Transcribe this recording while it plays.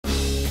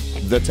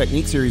The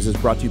Technique series is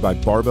brought to you by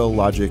Barbell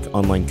Logic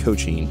Online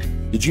Coaching.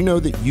 Did you know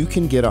that you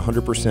can get a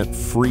 100%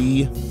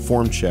 free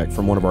form check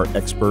from one of our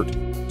expert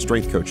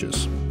strength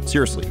coaches?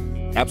 Seriously,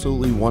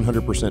 absolutely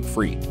 100%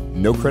 free.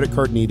 No credit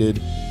card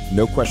needed,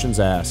 no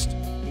questions asked.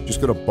 Just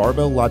go to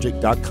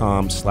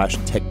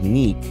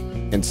barbellogic.com/technique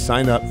and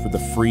sign up for the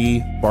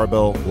free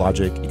Barbell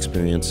Logic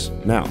experience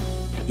now.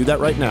 Do that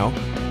right now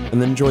and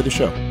then enjoy the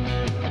show.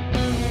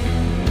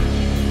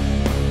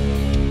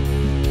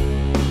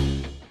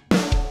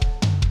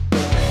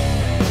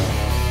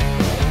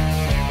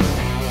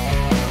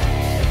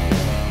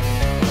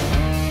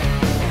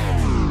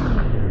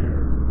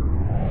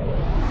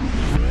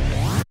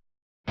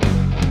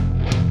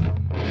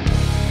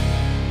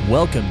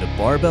 Welcome to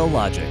Barbell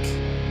Logic.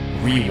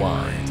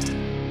 Rewind.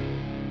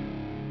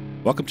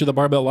 Welcome to the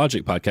Barbell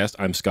Logic podcast.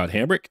 I'm Scott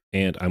Hambrick,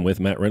 and I'm with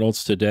Matt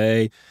Reynolds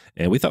today.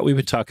 And we thought we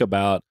would talk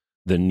about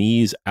the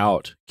knees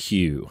out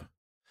cue.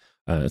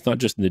 It's not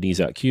just the knees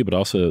out cue, but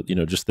also,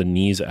 just the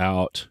knees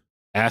out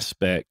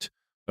aspect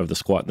of the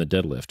squat and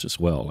the deadlift as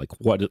well. Like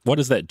what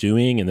is that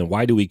doing? And then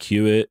why do we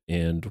cue it?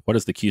 And what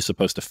is the cue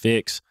supposed to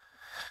fix?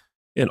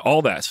 And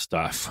all that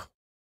stuff.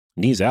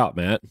 Knees out,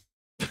 Matt.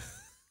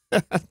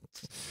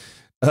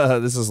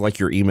 This is like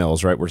your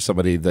emails, right? Where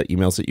the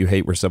emails that you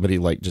hate, where somebody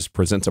like just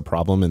presents a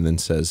problem and then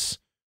says,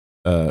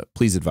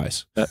 please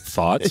advise.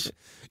 Thoughts?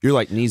 You're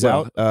like, knees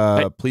out,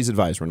 please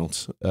advise,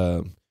 Reynolds.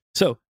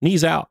 So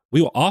knees out,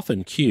 we will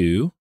often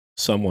cue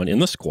someone in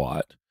the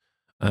squat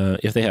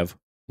if they have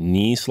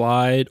knee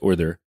slide or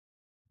they're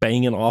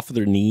banging off of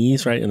their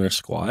knees, right, in their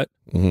squat.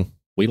 Mm-hmm.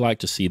 We like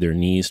to see their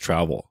knees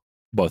travel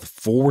both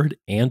forward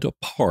and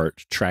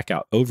apart, track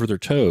out over their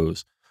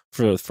toes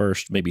for the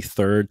first maybe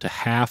third to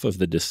half of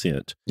the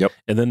descent. Yep.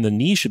 And then the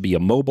knee should be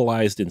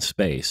immobilized in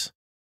space.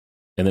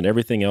 And then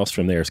everything else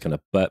from there is kind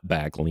of butt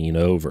back, lean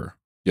over.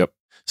 Yep.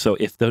 So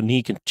if the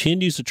knee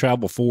continues to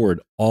travel forward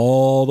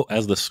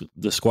as the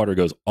squatter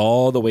goes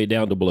all the way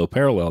down to below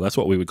parallel, that's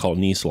what we would call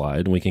knee slide.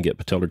 And we can get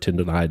patellar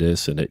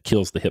tendonitis and it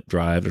kills the hip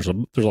drive. There's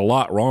a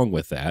lot wrong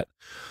with that.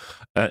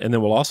 And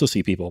then we'll also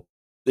see people,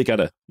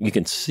 you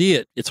can see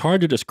it. It's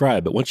hard to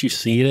describe, but once you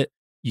see it,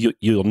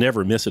 you'll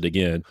never miss it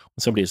again. When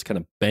somebody is kind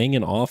of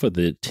banging off of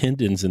the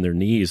tendons in their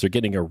knees, they're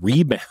getting a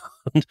rebound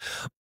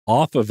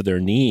off of their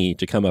knee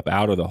to come up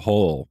out of the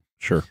hole.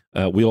 Sure.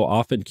 We'll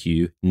often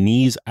cue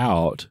knees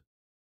out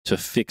to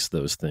fix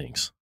those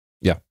things.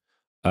 Yeah.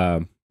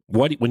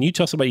 When you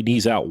tell somebody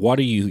knees out, what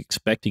are you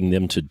expecting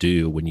them to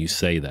do when you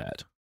say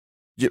that?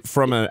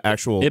 From an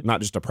actual, not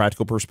just a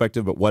practical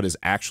perspective, but what is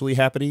actually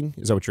happening?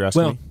 Is that what you're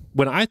asking me?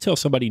 When I tell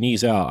somebody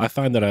knees out, I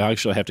find that I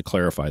actually have to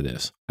clarify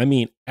this. I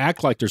mean,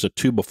 act like there's a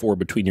 2x4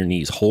 between your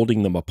knees,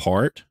 holding them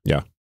apart.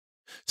 Yeah.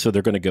 So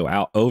they're going to go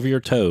out over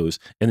your toes,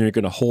 and then you're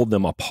going to hold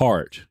them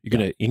apart. You're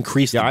going to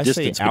increase the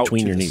distance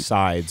between your knees.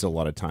 Sides a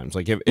lot of times.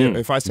 Like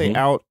if I say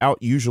out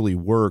usually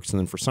works, and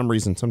then for some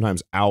reason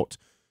sometimes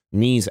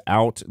knees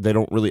out, they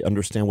don't really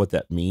understand what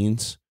that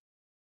means.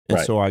 And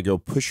so I go,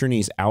 push your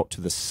knees out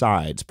to the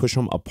sides, push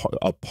them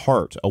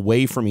apart,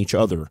 away from each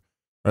other,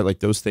 right? Like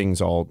those things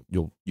sometimes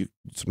you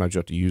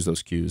have to use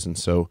those cues. And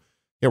so,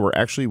 yeah, we're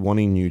actually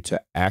wanting you to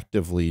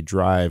actively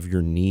drive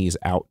your knees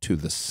out to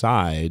the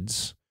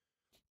sides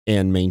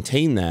and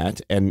maintain that.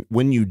 And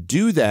when you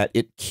do that,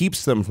 it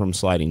keeps them from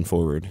sliding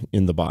forward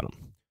in the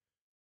bottom.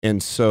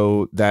 And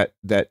so that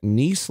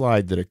knee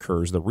slide that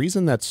occurs, the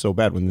reason that's so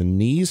bad, when the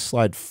knees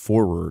slide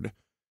forward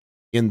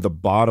in the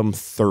bottom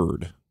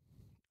third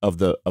of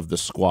the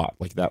squat,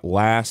 like that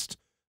last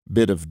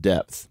bit of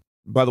depth.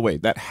 By the way,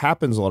 that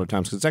happens a lot of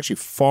times because it's actually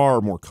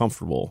far more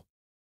comfortable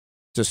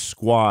to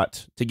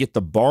squat, to get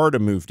the bar to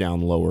move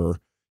down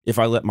lower if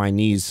I let my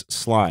knees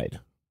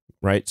slide,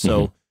 right?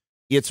 So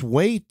it's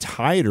way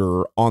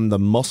tighter on the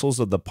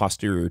muscles of the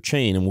posterior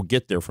chain, and we'll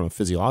get there from a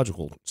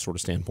physiological sort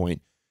of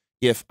standpoint.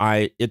 It's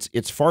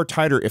far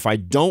tighter if I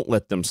don't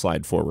let them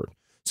slide forward.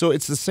 So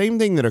it's the same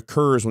thing that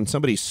occurs when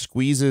somebody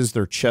squeezes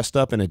their chest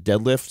up in a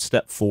deadlift,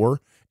 step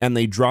 4, and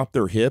they drop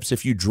their hips.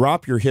 If you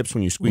drop your hips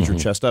when you squeeze your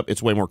chest up,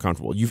 it's way more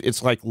comfortable.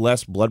 It's like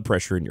less blood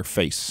pressure in your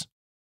face.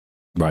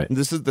 Right. And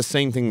this is the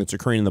same thing that's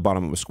occurring in the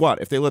bottom of a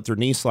squat. If they let their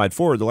knees slide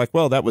forward, they're like,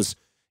 well, it was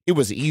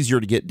easier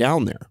to get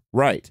down there.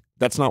 Right.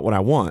 That's not what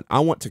I want.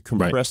 I want to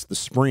compress the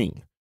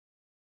spring.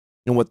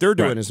 And what they're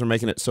doing is they're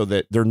making it so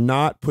that they're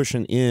not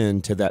pushing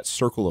into that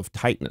circle of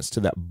tightness, to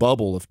that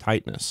bubble of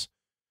tightness.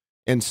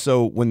 And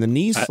so when the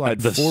knees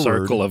slide forward... The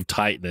circle of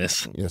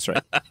tightness. That's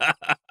right.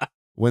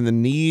 When the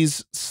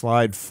knees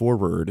slide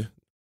forward,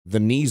 the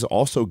knees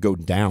also go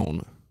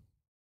down.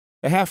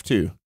 They have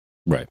to.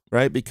 Right.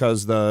 Right?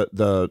 Because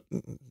the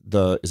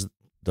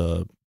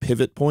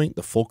pivot point,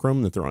 the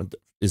fulcrum that they're on,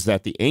 is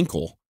at the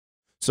ankle.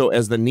 So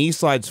as the knee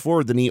slides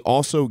forward, the knee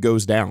also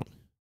goes down.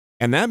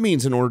 And that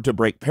means in order to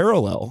break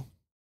parallel,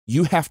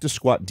 you have to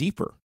squat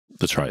deeper.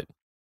 That's right.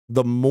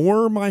 The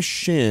more my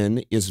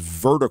shin is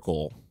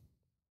vertical,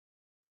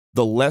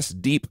 the less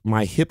deep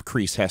my hip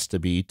crease has to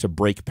be to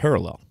break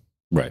parallel.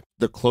 Right.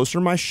 The closer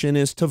my shin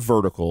is to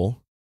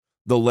vertical,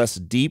 the less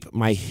deep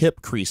my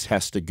hip crease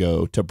has to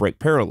go to break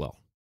parallel.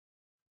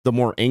 The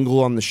more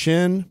angle on the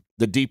shin,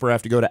 the deeper I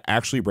have to go to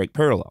actually break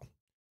parallel.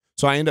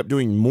 So I end up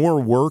doing more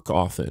work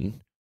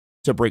often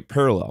to break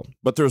parallel.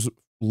 But there's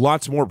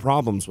lots more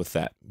problems with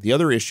that. The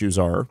other issues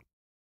are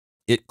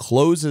it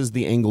closes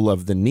the angle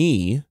of the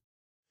knee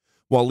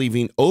while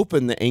leaving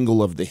open the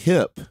angle of the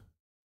hip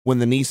when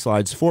the knee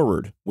slides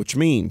forward, which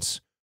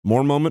means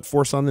more moment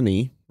force on the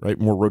knee, right?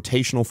 More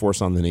rotational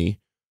force on the knee,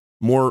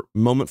 more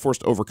moment force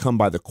to overcome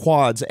by the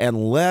quads,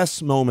 and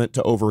less moment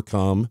to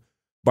overcome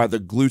by the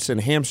glutes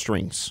and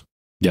hamstrings.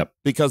 Yep.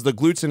 Because the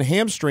glutes and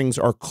hamstrings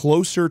are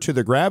closer to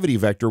the gravity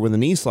vector when the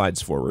knee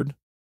slides forward,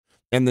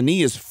 and the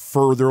knee is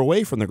further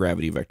away from the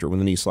gravity vector when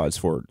the knee slides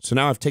forward. So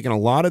now I've taken a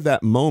lot of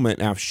that moment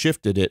and I've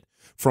shifted it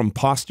from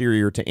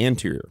posterior to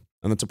anterior.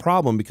 And that's a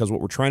problem because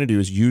what we're trying to do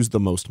is use the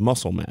most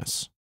muscle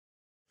mass.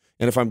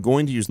 And if I'm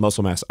going to use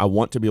muscle mass, I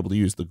want to be able to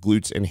use the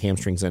glutes and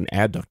hamstrings and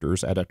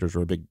adductors. Adductors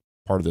are a big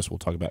part of this we'll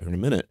talk about here in a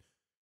minute.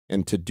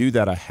 And to do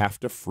that, I have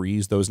to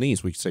freeze those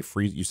knees. We could say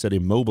freeze. You said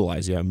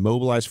immobilize. Yeah,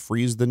 immobilize,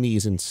 freeze the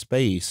knees in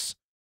space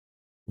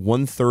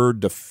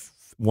 1/3 to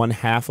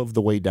 1/2 of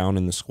the way down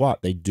in the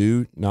squat. They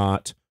do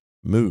not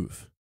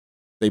move.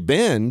 They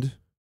bend,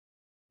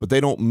 but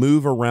they don't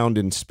move around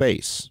in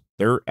space.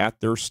 They're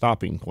at their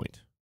stopping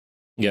point.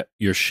 Yeah,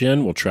 your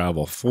shin will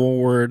travel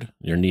forward.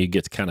 Your knee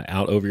gets kind of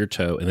out over your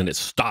toe, and then it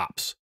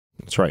stops.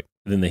 That's right.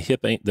 Then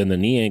the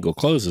knee angle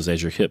closes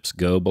as your hips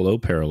go below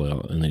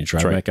parallel, and then you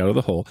drive back out of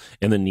the hole.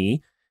 And the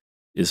knee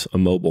is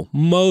immobile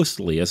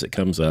mostly as it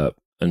comes up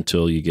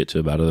until you get to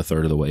about a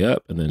third of the way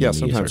up, and then the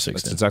knee starts to extend.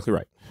 That's exactly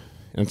right.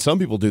 And some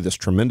people do this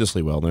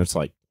tremendously well, and it's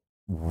like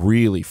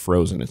really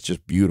frozen. It's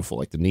just beautiful.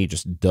 Like the knee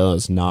just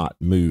does not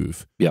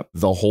move. Yep.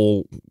 The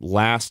whole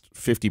last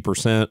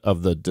 50%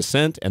 of the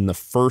descent and the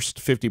first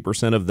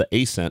 50% of the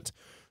ascent,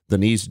 the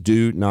knees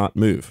do not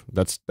move.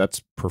 That's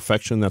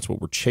perfection. That's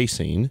what we're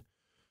chasing.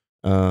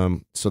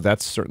 So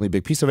that's certainly a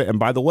big piece of it. And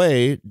by the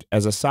way,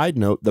 as a side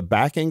note, the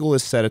back angle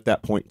is set at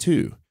that point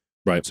too.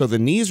 Right. So the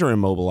knees are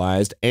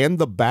immobilized and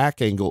the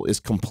back angle is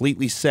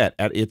completely set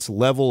at its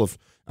level of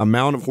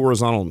amount of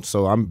horizontal.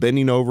 So I'm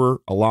bending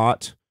over a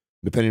lot,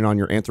 depending on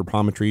your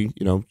anthropometry.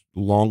 You know,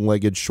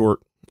 long-legged,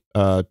 short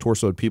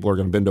torsoed people are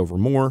going to bend over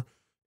more,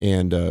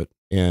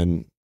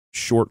 and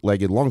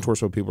short-legged,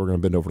 long-torsoed people are going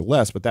to bend over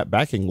less. But that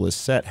back angle is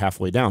set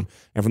halfway down,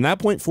 and from that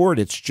point forward,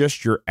 it's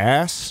just your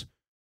ass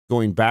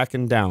going back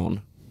and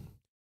down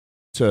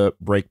to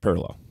break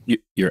parallel.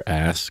 Your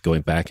ass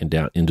going back and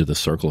down into the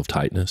circle of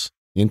tightness.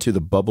 Into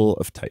the bubble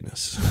of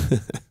tightness.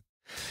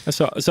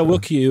 So we'll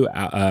cue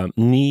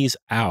knees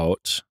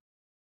out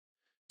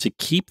to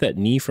keep that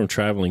knee from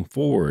traveling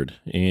forward.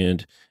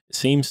 And it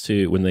seems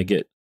to, when they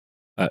get,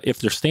 if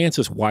their stance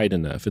is wide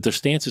enough, if their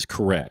stance is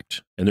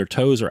correct and their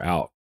toes are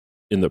out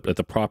at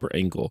the proper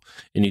angle,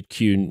 and you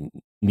cue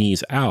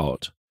knees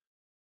out,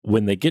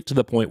 when they get to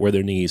the point where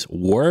their knees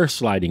were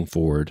sliding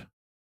forward,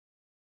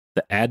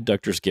 the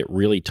adductors get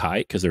really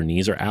tight because their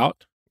knees are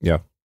out. Yeah.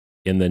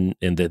 And then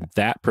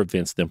that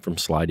prevents them from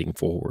sliding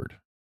forward.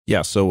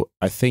 Yeah. So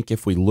I think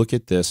if we look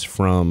at this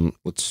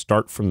let's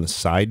start from the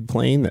side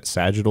plane, that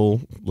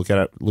sagittal, look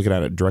at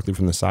it directly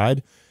from the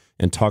side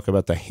and talk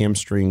about the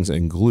hamstrings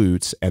and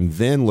glutes, and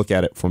then look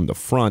at it from the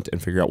front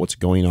and figure out what's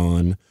going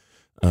on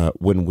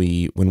when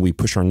we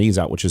push our knees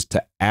out, which is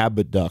to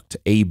abduct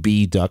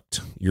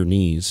your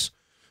knees.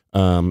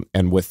 And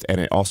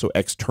it also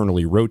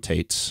externally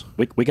rotates.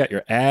 We got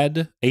your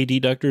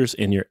adductors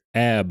and your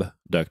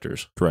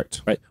abductors.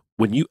 Correct. Right.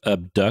 When you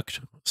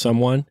abduct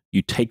someone,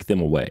 you take them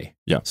away.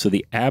 Yeah. So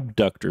the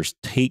abductors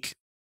take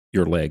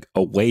your leg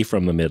away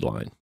from the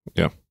midline.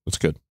 Yeah, that's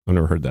good. I've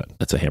never heard that.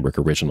 That's a Hamburg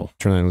original.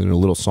 Turn that into a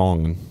little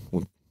song and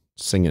we'll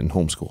sing it in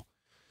homeschool.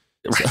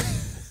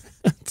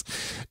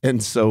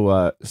 And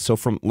so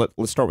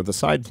let's start with the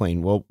side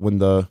plane. Well, when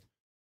the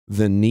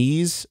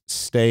knees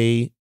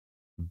stay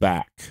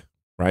back,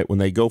 right? When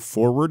they go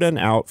forward and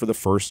out for the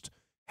first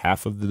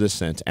half of the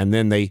descent, and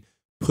then they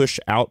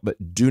push out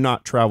but do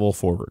not travel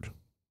forward.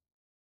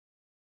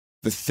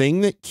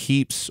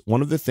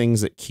 One of the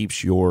things that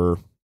keeps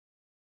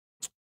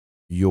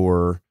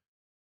your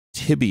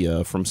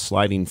tibia from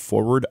sliding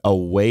forward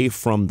away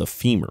from the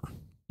femur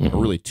are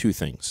really two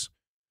things.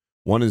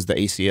 One is the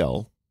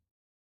ACL,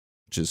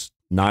 which is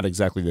not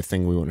exactly the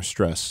thing we want to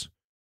stress.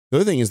 The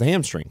other thing is the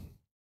hamstring.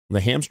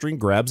 The hamstring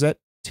grabs that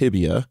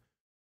tibia,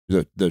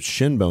 the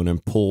shin bone,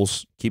 and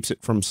keeps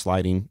it from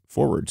sliding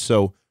forward.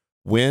 So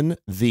when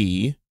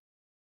the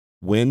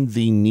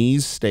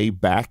knees stay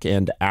back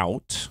and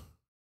out,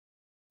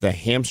 the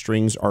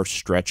hamstrings are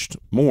stretched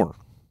more.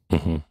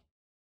 Mm-hmm.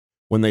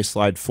 When they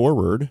slide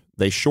forward,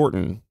 they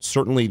shorten.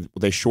 Certainly,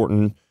 they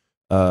shorten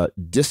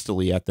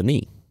distally at the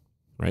knee,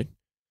 right?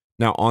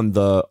 Now, on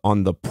the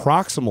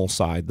proximal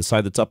side, the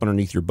side that's up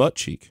underneath your butt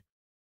cheek,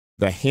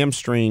 the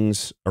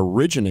hamstrings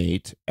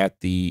originate at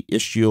the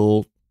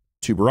ischial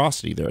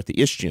tuberosity there, at the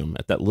ischium,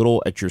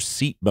 at your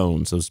seat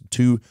bones,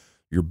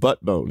 your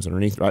butt bones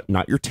underneath,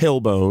 not your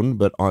tailbone,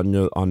 but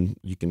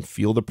you can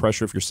feel the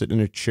pressure. If you're sitting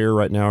in a chair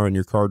right now or in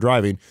your car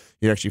driving,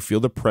 you actually feel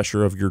the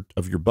pressure of your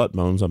butt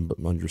bones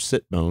on your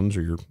sit bones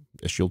or your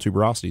ischial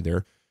tuberosity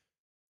there.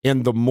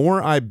 And the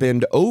more I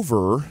bend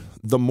over,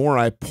 the more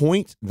I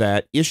point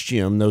that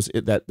ischium,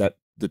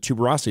 the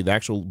tuberosity, the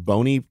actual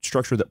bony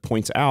structure that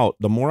points out,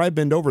 the more I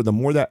bend over, the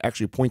more that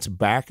actually points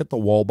back at the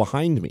wall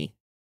behind me.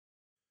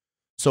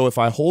 So if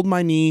I hold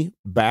my knee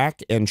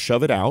back and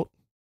shove it out,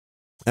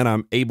 and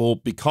I'm able,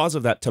 because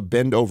of that, to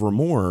bend over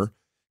more,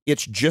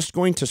 it's just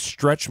going to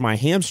stretch my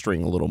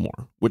hamstring a little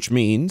more, which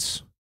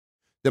means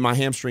that my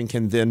hamstring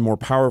can then more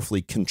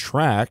powerfully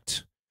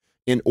contract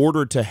in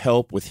order to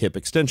help with hip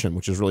extension,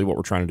 which is really what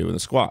we're trying to do in the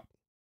squat.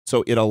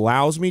 So it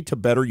allows me to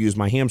better use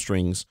my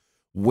hamstrings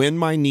when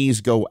my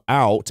knees go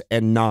out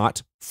and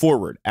not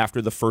forward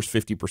after the first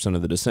 50%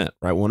 of the descent,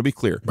 right? We want to be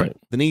clear. Right.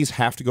 The knees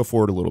have to go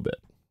forward a little bit.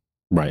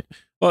 Right.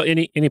 Well,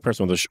 any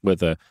person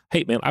with a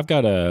hey man, I've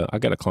got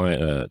a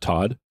client,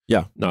 Todd.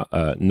 Yeah.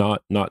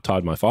 Not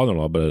Todd, my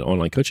father-in-law, but an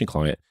online coaching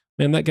client.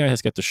 Man, that guy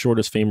has got the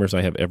shortest femurs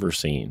I have ever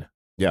seen.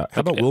 Yeah.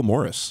 How about Will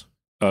Morris?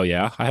 Oh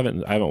yeah, I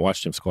haven't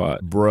watched him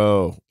squat.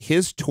 Bro,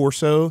 his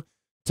torso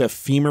to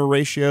femur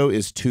ratio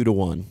is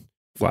 2-to-1.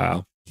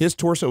 Wow. His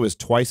torso is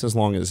twice as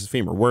long as his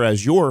femur,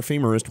 whereas your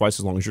femur is twice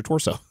as long as your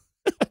torso.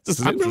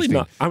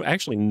 I'm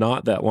actually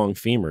not that long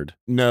femured.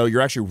 No,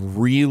 you're actually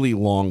really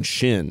long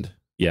shinned.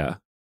 Yeah.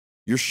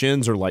 Your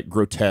shins are like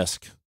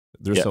grotesque.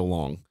 They're so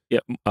long. Yeah.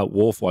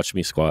 Wolf watched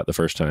me squat the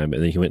first time,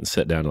 and then he went and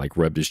sat down and like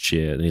rubbed his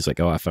chin, and he's like,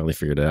 "Oh, I finally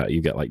figured it out.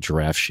 You got like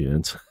giraffe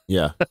shins."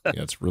 Yeah.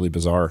 Yeah. It's really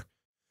bizarre.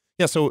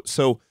 Yeah.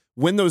 So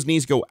when those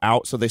knees go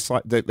out, so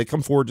they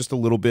come forward just a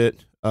little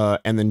bit,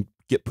 and then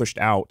get pushed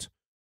out.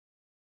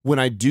 When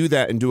I do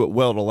that and do it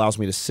well, it allows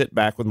me to sit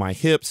back with my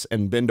hips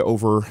and bend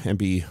over and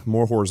be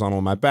more horizontal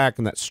on my back,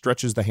 and that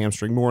stretches the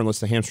hamstring more and lets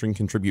the hamstring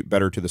contribute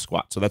better to the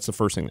squat. So that's the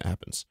first thing that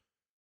happens.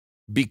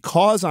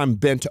 Because I'm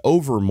bent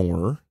over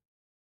more,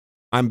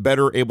 I'm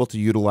better able to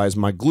utilize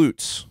my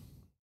glutes,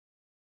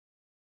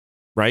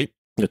 right?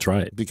 That's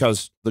right.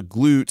 Because the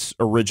glutes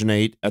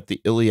originate at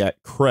the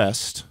iliac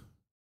crest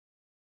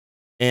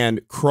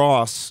and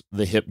cross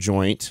the hip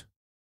joint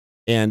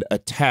and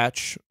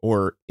attach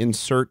or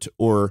insert,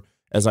 or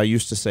as I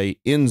used to say,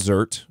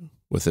 insert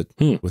with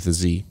a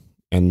Z,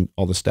 and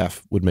all the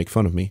staff would make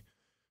fun of me,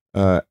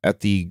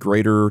 at the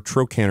greater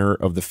trochanter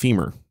of the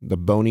femur, the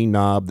bony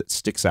knob that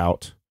sticks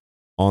out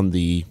on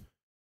the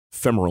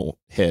femoral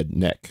head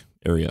neck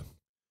area.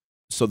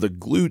 So the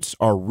glutes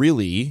are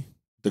really,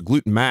 the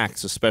glute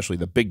max, especially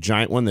the big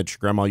giant one that your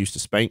grandma used to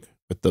spank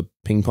with the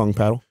ping pong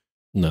paddle.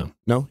 No,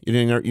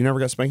 you never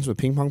got spankings with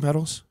ping pong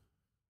paddles?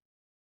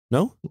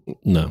 No.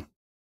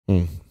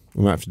 We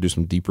might have to do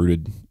some deep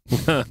rooted.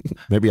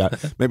 maybe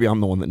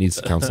I'm the one that needs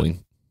the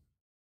counseling.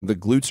 The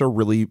glutes are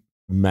really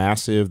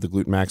massive. The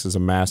glute max is a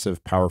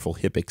massive, powerful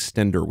hip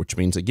extender, which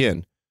means,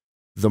 again,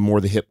 the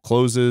more the hip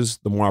closes,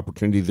 the more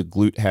opportunity the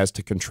glute has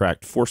to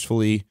contract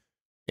forcefully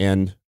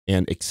and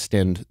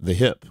extend the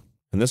hip.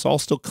 And this all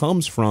still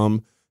comes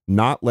from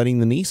not letting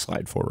the knee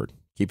slide forward,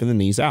 keeping the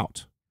knees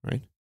out,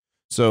 right?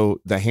 So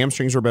the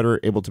hamstrings are better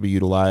able to be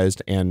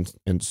utilized, and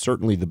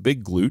certainly the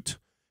big glute.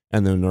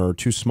 And then there are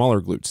two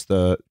smaller glutes,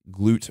 the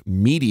glute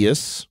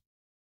medius,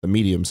 the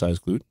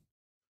medium-sized glute,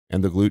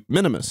 and the glute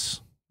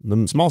minimus,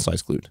 the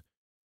small-sized glute.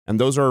 And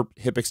those are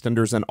hip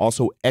extenders and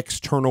also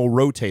external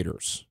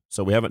rotators.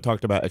 So we haven't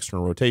talked about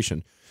external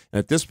rotation. And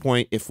at this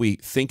point, if we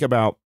think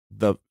about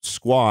the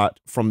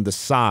squat from the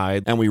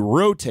side and we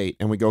rotate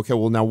and we go, okay,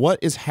 well, now what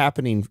is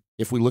happening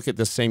if we look at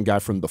this same guy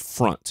from the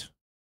front?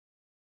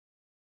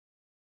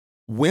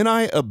 When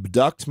I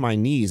abduct my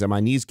knees and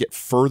my knees get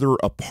further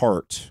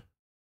apart,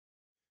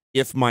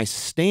 if my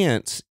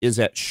stance is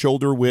at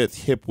shoulder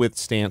width, hip width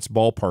stance,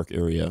 ballpark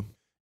area,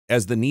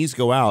 as the knees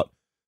go out,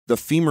 the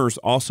femurs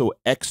also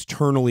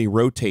externally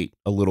rotate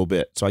a little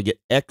bit. So I get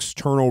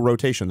external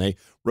rotation. They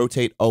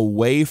rotate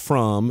away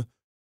from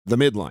the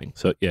midline.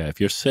 So yeah,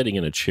 if you're sitting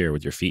in a chair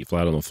with your feet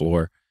flat on the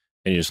floor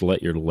and you just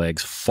let your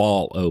legs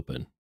fall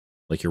open,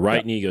 like your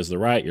right knee goes to the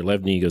right, your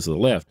left knee goes to the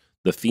left,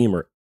 the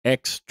femur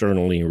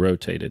externally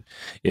rotated.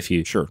 If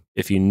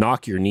you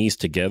knock your knees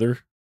together,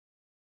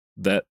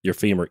 that your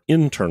femur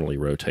internally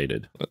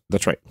rotated.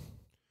 That's right.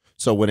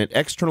 So when it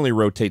externally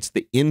rotates,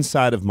 the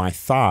inside of my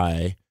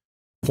thigh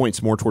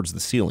points more towards the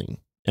ceiling.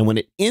 And when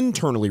it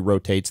internally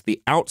rotates,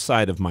 the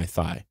outside of my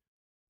thigh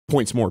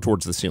points more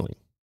towards the ceiling,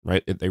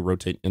 right? They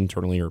rotate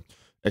internally or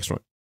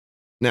externally.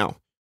 Now,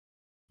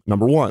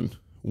 number one,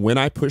 when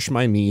I push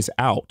my knees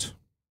out,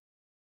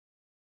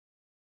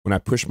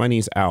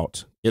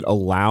 it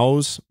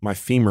allows my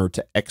femur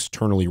to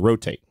externally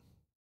rotate,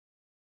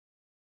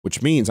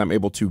 which means I'm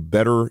able to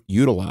better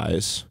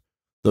utilize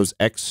those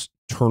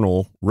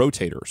external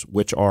rotators,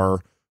 which are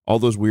all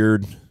those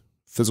weird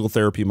physical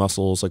therapy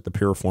muscles like the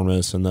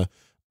piriformis and the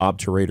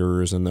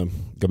obturators and the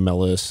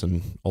gemellus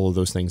and all of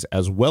those things,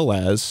 as well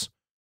as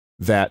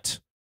that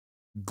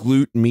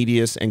glute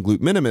medius and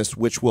glute minimus,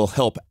 which will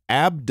help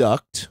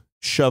abduct,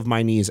 shove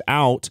my knees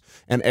out,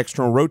 and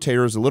external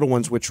rotators, the little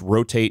ones, which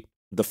rotate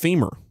the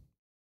femur.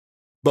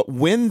 But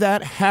when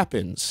that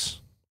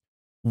happens,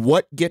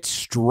 what gets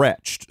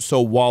stretched?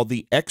 So while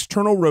the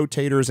external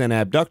rotators and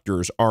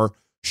abductors are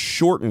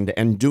shortened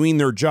and doing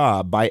their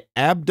job by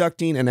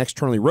abducting and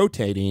externally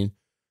rotating,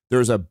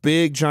 there's a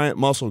big giant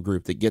muscle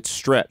group that gets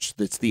stretched.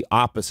 That's the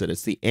opposite.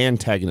 It's the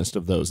antagonist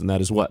of those. And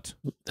that is what?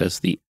 That's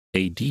the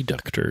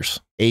adductors.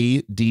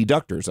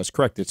 Adductors. That's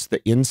correct. It's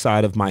the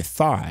inside of my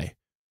thigh.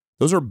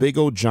 Those are big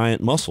old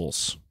giant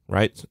muscles,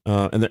 right?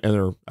 And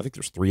I think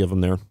there's 3 of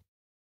them there.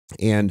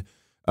 And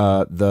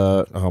I'm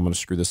going to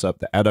screw this up.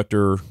 The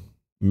adductor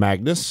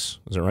magnus,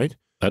 is that right?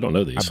 I don't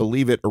know these. I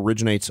believe it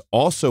originates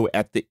also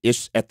at the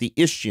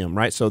ischium,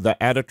 right? So the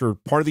adductor,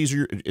 part of these,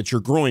 it's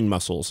your groin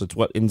muscles. It's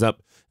what ends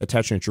up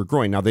attaching at your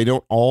groin. Now, they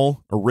don't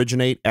all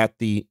originate at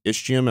the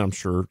ischium. I'm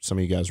sure some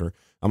of you guys are,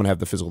 I'm going to have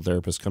the physical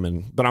therapist come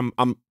in, but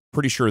I'm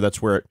pretty sure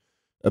that's where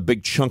a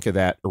big chunk of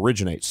that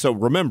originates. So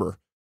remember,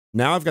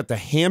 now I've got the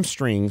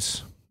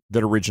hamstrings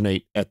that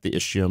originate at the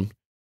ischium,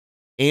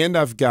 and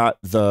I've got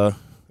a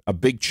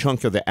big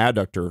chunk of the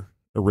adductor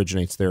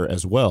originates there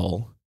as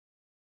well.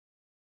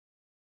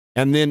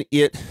 And then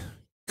it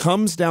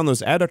comes down,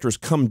 those adductors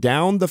come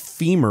down the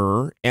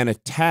femur and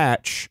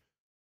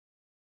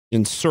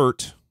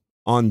insert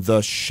on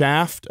the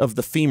shaft of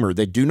the femur.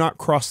 They do not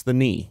cross the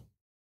knee.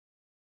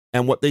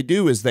 And what they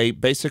do is they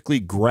basically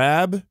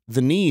grab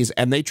the knees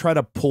and they try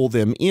to pull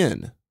them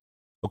in.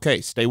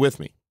 Okay, stay with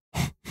me.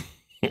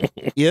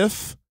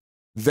 If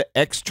the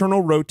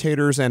external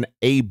rotators and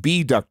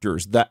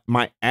abductors,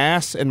 my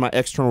ass and my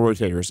external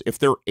rotators, if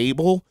they're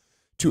able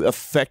to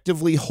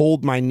effectively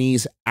hold my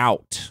knees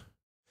out,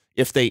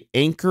 if they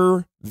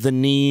anchor the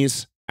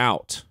knees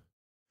out,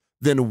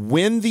 then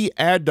when the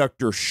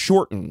adductor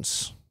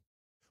shortens,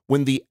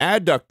 when the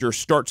adductor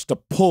starts to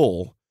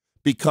pull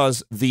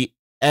because the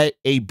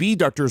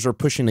abductors are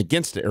pushing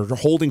against it or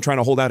trying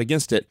to hold out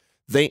against it,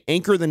 they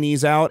anchor the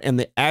knees out and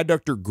the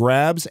adductor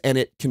grabs and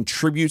it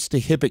contributes to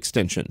hip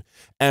extension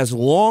as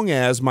long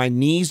as my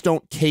knees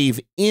don't cave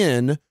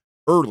in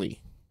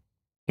early.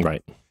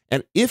 Right.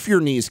 And if your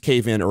knees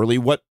cave in early,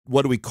 what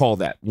do we call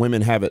that?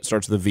 Women have it,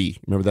 starts with a V.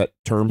 Remember that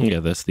term?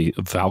 Yeah, that's the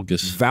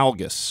valgus.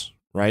 Valgus,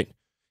 right?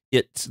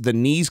 It's the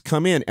knees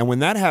come in. And when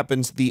that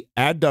happens, the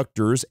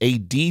adductors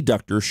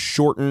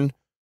shorten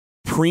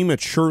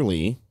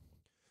prematurely.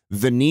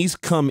 The knees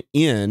come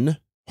in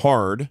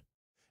hard,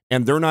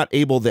 and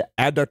the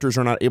adductors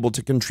are not able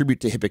to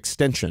contribute to hip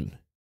extension.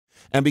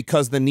 And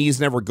because the knees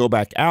never go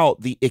back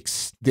out, the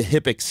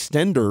hip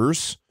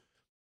extenders,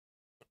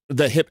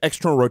 the hip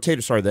external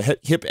rotators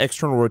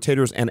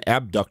and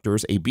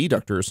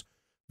abductors,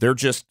 they're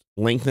just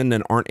lengthened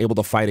and aren't able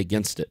to fight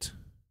against it.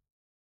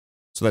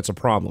 So that's a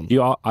problem.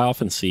 I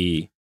often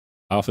see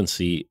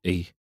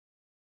a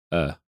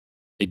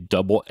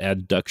double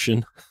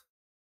adduction.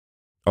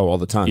 Oh, all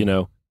the time. You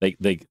know, they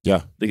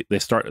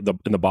start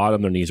in the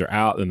bottom, their knees are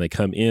out, then they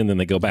come in, then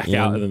they go back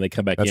out, and then they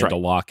come back in to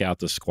lock out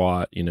the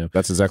squat. You know,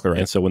 that's exactly right.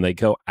 And so when they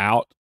go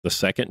out the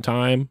second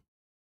time,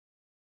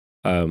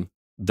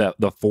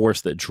 the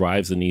force that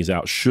drives the knees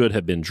out should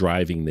have been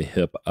driving the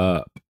hip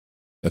up.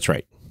 That's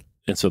right.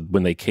 And so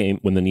when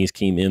the knees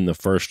came in the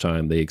first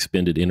time, they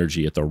expended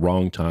energy at the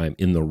wrong time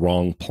in the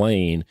wrong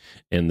plane,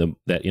 and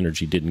that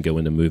energy didn't go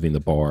into moving the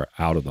bar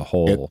out of the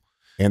hole.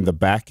 And the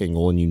back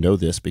angle, and you know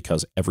this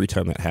because every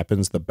time that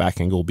happens, the back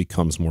angle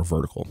becomes more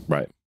vertical.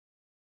 Right.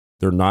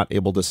 They're not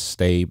able to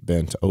stay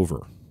bent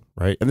over,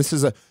 right? And this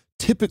is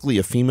typically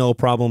a female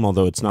problem,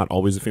 although it's not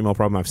always a female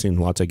problem. I've seen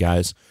lots of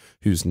guys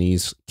whose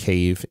knees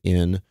cave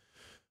in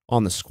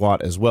on the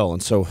squat as well.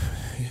 And so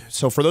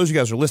for those of you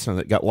guys who are listening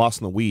that got lost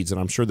in the weeds, and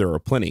I'm sure there are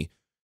plenty,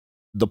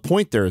 the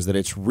point there is that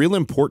it's real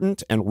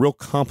important and real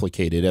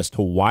complicated as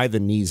to why the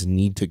knees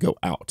need to go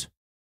out.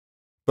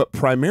 But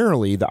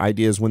primarily, the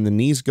idea is when the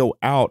knees go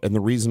out, and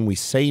the reason we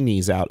say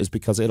knees out is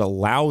because it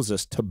allows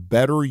us to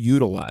better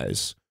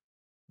utilize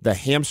the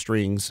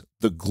hamstrings,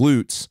 the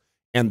glutes,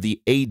 and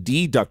the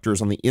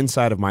adductors on the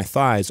inside of my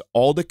thighs,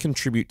 all to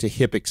contribute to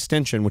hip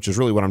extension, which is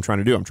really what I'm trying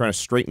to do. I'm trying to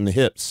straighten the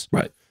hips.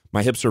 Right.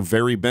 My hips are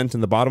very bent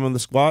in the bottom of the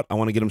squat. I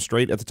want to get them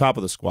straight at the top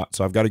of the squat.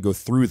 So I've got to go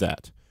through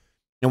that.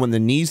 And when the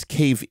knees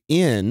cave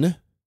in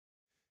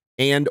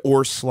and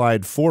or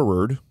slide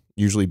forward,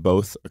 usually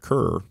both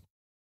occur,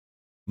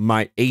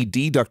 my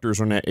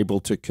adductors are not able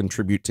to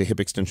contribute to hip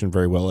extension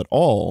very well at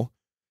all.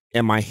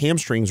 And my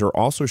hamstrings are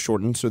also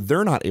shortened, so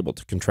they're not able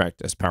to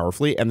contract as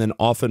powerfully. And then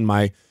often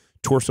my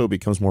torso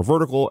becomes more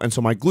vertical, and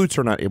so my glutes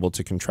are not able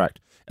to contract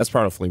as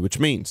powerfully, which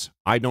means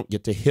I don't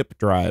get to hip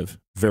drive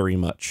very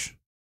much.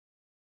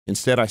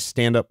 Instead, I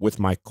stand up with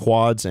my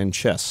quads and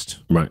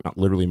chest. Right. Not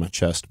literally my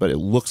chest, but it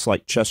looks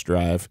like chest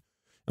drive.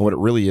 And what it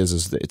really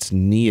is that it's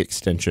knee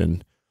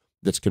extension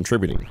that's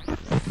contributing.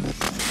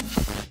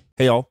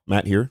 Hey, y'all.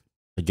 Matt here.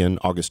 Again,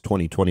 August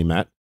 2020,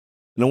 Matt.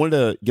 And I wanted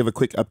to give a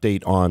quick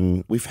update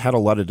on, we've had a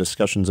lot of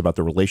discussions about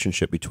the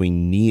relationship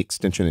between knee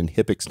extension and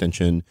hip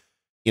extension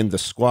in the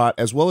squat,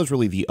 as well as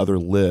really the other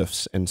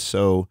lifts. And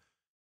so,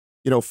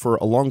 you know, for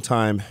a long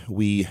time,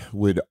 we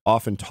would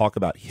often talk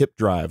about hip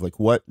drive, like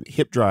what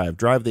hip drive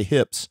the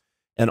hips,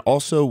 and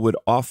also would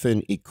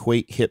often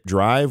equate hip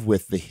drive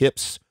with the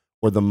hips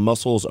or the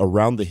muscles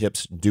around the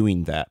hips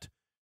doing that.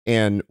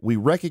 And we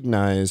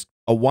recognized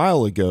a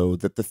while ago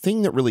that the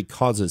thing that really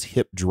causes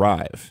hip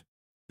drive,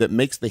 that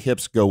makes the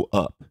hips go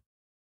up,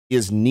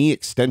 is knee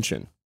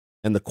extension.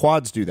 And the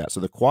quads do that. So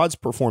the quads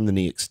perform the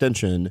knee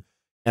extension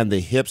and the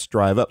hips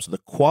drive up. So the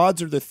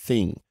quads are the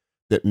thing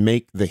that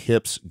make the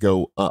hips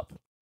go up.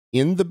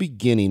 In the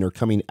beginning, or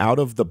coming out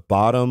of the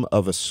bottom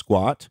of a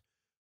squat,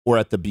 or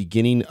at the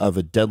beginning of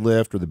a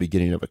deadlift, or the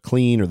beginning of a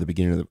clean, or the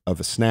beginning of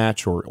a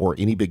snatch, or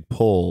any big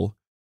pull,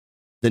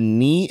 the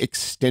knee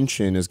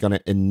extension is going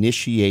to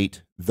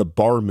initiate the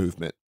bar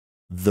movement.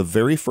 The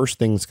very first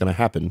thing that's going to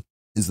happen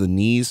is the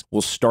knees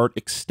will start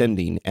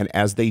extending, and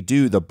as they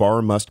do, the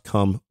bar must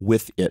come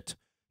with it.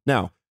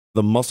 Now,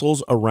 the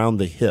muscles around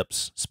the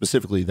hips,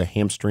 specifically the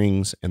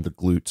hamstrings and the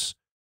glutes,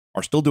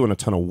 are still doing a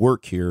ton of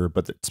work here,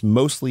 but it's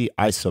mostly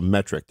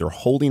isometric. They're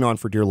holding on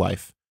for dear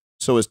life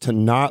so as to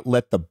not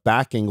let the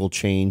back angle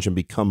change and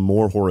become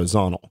more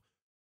horizontal.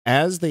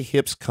 As the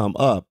hips come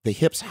up, the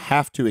hips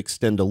have to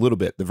extend a little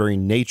bit. The very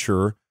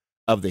nature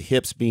of the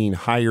hips being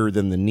higher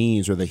than the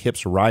knees, or the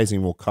hips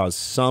rising, will cause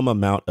some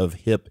amount of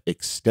hip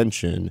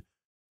extension.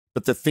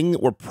 But the thing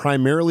that we're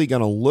primarily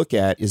going to look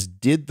at is,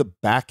 did the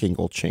back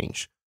angle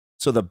change?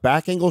 So the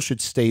back angle should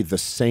stay the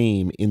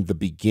same in the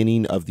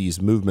beginning of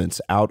these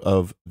movements out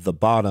of the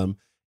bottom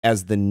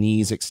as the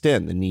knees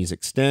extend. The knees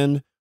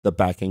extend, the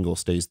back angle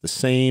stays the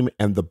same,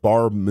 and the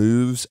bar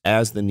moves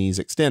as the knees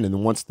extend. And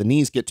then once the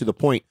knees get to the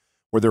point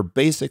where they're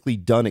basically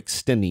done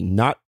extending,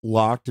 not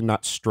locked and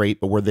not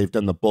straight, but where they've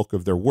done the bulk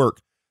of their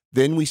work,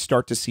 then we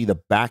start to see the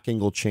back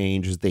angle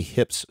change as the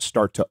hips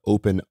start to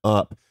open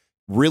up,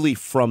 really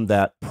from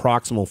that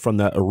proximal, from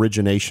that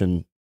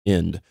origination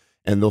end.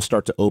 And they'll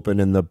start to open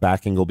and the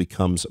back angle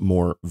becomes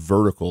more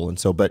vertical. And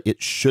so, but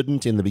it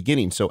shouldn't in the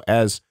beginning. So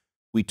as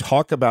we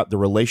talk about the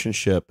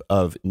relationship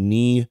of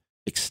knee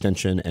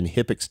extension and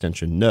hip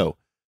extension, no,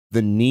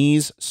 the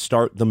knees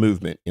start the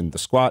movement in the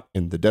squat,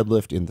 in the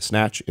deadlift, in the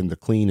snatch, in the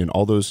clean, in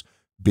all those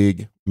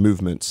big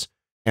movements.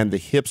 And the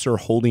hips are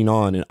holding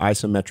on in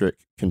isometric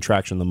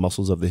contraction, the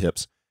muscles of the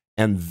hips.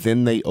 And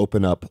then they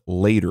open up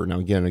later. Now,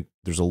 again,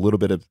 there's a little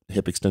bit of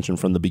hip extension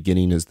from the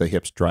beginning as the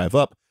hips drive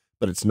up,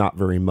 but it's not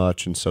very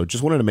much. And so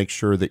just wanted to make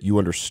sure that you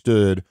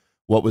understood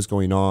what was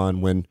going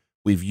on. When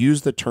we've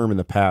used the term in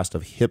the past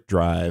of hip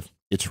drive,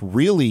 it's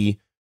really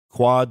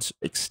quads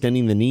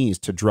extending the knees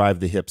to drive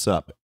the hips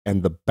up,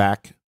 and the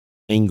back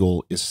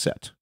angle is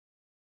set.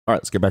 All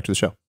right, let's get back to the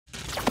show.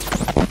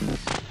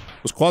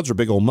 Those quads are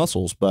big old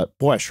muscles, but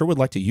boy, I sure would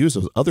like to use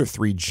those other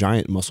 3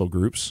 giant muscle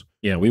groups.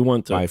 Yeah, we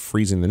want to, by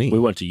freezing the knee. We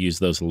want to use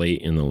those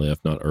late in the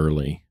lift, not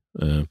early.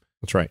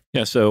 That's right.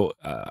 Yeah. So,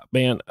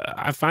 man,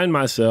 I find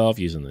myself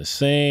using the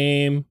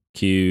same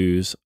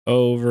cues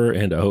over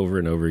and over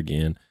and over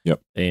again.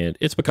 Yep. And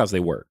it's because they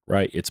work,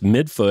 right? It's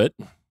midfoot.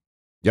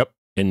 Yep.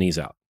 And knees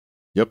out.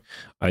 Yep.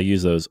 I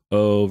use those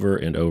over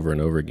and over and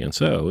over again.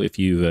 So if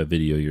you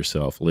video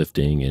yourself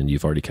lifting and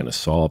you've already kind of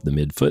solved the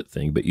midfoot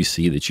thing, but you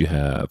see that you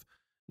have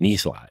knee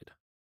slide,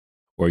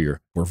 or you're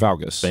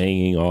valgus,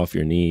 banging off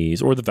your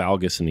knees, or the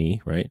valgus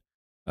knee, right?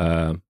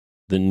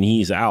 The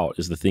knees out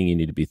is the thing you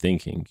need to be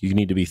thinking. You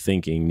need to be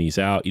thinking knees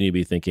out. You need to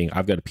be thinking,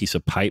 I've got a piece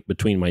of pipe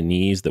between my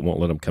knees that won't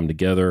let them come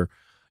together.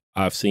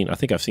 I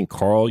think I've seen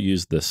Carl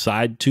use the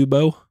side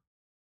tubo,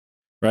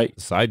 right?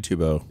 Side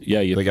tubo.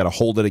 Yeah. They got to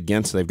hold it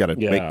against. They've got to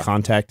make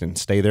contact and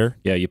stay there.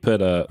 Yeah. You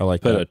put a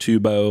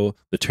tubo,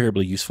 the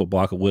terribly useful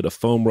block of wood, a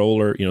foam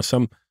roller,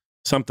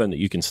 something that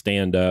you can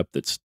stand up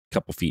that's a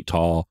couple feet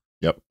tall.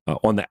 Yep.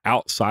 On the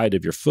outside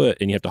of your foot,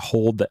 and you have to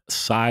hold the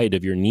side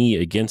of your knee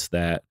against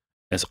that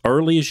as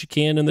early as you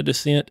can in the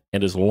descent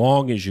and as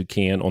long as you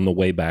can on the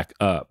way back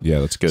up. Yeah,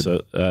 that's good.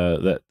 So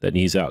that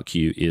knees out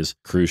cue is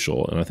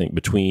crucial. And I think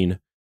between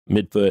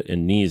midfoot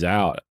and knees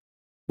out,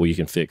 well, you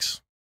can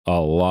fix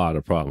a lot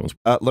of problems.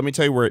 Let me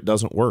tell you where it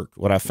doesn't work,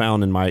 what I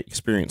found in my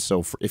experience.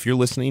 So if you're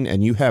listening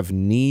and you have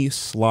knee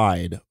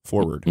slide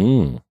forward,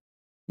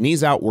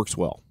 knees out works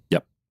well.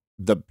 Yep.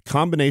 The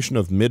combination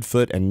of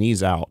midfoot and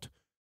knees out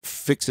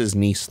fixes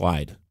knee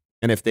slide.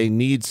 And if they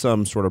need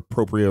some sort of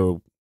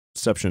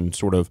proprioception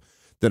sort of,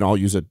 then I'll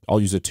use a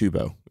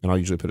tubo, and I'll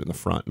usually put it in the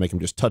front, make them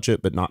just touch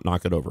it, but not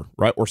knock it over,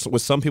 right? Or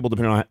with some people,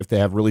 depending on if they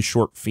have really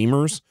short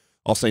femurs,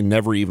 I'll say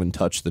never even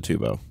touch the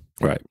tubo.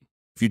 Right.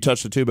 If you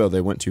touch the tubo,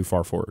 they went too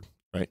far forward,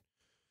 right?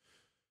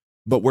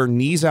 But where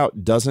knees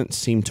out doesn't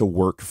seem to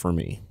work for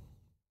me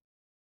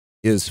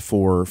is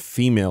for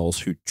females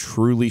who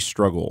truly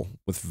struggle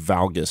with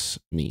valgus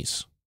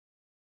knees.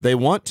 They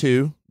want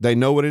to, they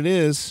know what it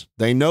is,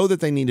 they know that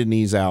they need a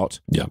knees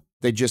out. Yeah.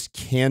 They just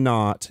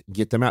cannot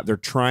get them out. They're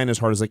trying as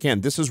hard as they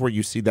can. This is where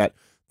you see that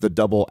the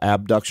double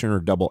abduction or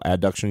double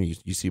adduction.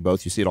 You see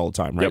both. You see it all the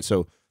time, right? Yep.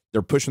 So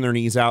they're pushing their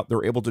knees out.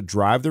 They're able to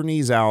drive their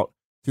knees out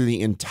through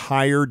the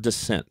entire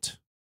descent.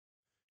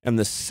 And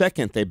the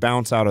second they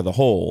bounce out of the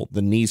hole,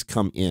 the knees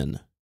come in.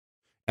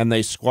 And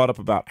they squat up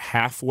about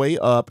halfway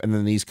up, and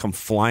then the knees come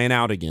flying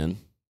out again.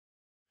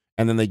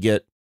 And then they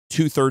get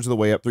 2/3 of the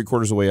way up,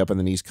 3/4 of the way up, and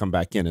the knees come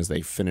back in as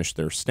they finish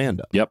their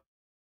stand-up. Yep.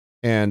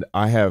 And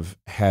I have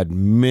had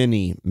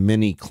many,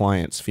 many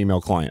clients,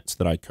 female clients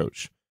that I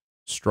coach,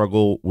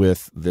 struggle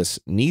with this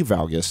knee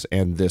valgus,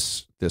 and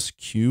this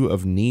cue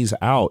of knees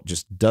out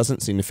just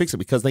doesn't seem to fix it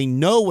because they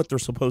know what they're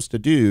supposed to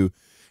do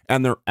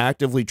and they're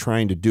actively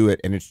trying to do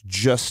it and it's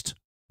just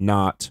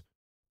not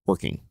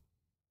working.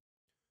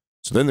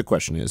 So then the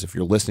question is, if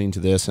you're listening to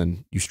this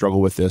and you struggle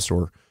with this,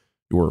 or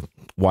your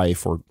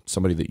wife or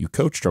somebody that you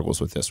coach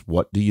struggles with this,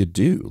 what do you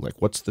do?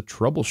 Like, what's the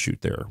troubleshoot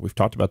there? We've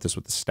talked about this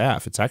with the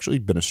staff. It's actually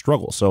been a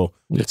struggle. So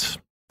it's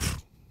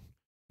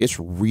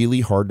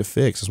really hard to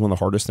fix. It's one of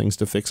the hardest things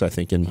to fix, I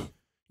think, in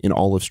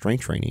all of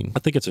strength training. I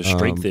think it's a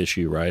strength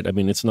issue, right? I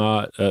mean, it's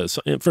not,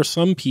 for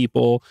some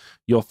people,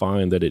 you'll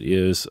find that it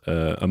is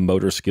a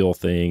motor skill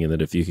thing, and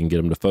that if you can get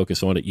them to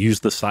focus on it, use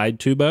the side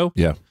tubo.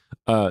 Yeah.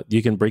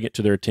 You can bring it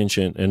to their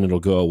attention and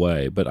it'll go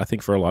away. But I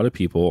think for a lot of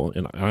people,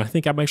 and I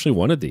think I'm actually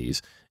one of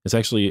these, it's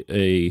actually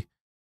a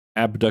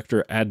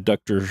abductor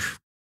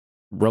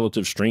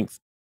relative strength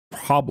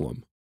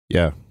problem.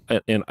 Yeah.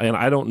 And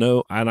I don't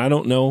know,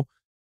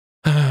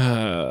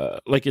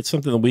 like, it's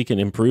something that we can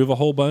improve a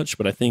whole bunch,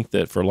 but I think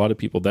that for a lot of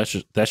people, that's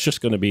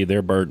just going to be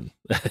their burden.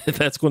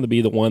 That's going to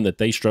be the one that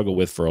they struggle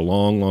with for a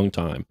long, long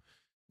time.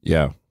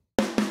 Yeah.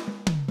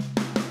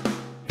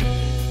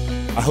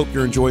 I hope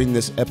you're enjoying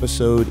this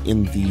episode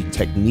in the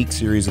technique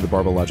series of the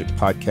Barbell Logic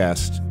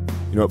podcast.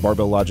 You know, at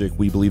Barbell Logic,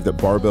 we believe that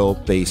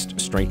barbell-based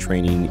strength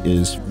training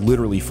is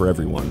literally for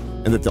everyone,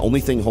 and that the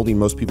only thing holding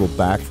most people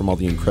back from all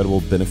the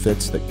incredible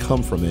benefits that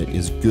come from it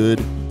is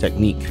good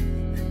technique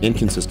and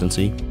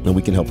consistency, and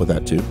we can help with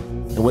that too.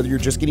 And whether you're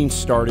just getting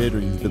started or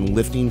you've been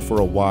lifting for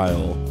a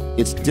while,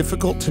 it's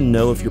difficult to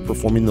know if you're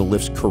performing the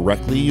lifts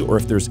correctly or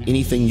if there's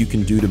anything you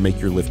can do to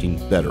make your lifting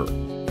better.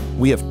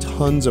 We have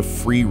tons of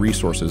free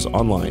resources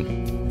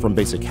online, from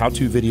basic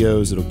how-to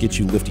videos that'll get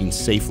you lifting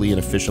safely and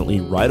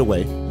efficiently right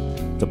away,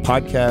 to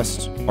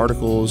podcasts,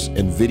 articles,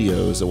 and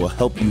videos that will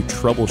help you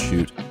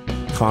troubleshoot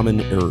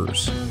common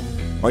errors.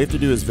 All you have to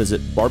do is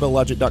visit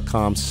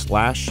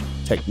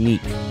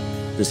barbelllogic.com/technique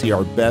to see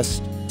our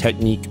best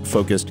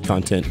technique-focused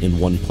content in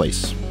one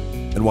place.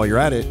 And while you're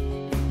at it,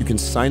 you can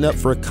sign up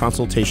for a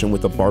consultation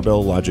with a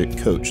Barbell Logic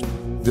coach.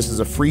 This is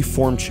a free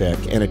form check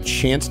and a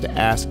chance to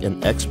ask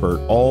an expert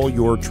all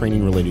your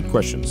training-related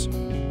questions.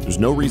 There's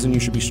no reason you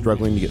should be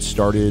struggling to get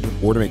started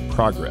or to make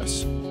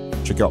progress.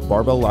 Check out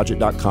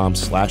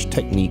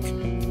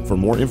barbelllogic.com/technique for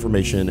more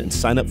information and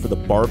sign up for the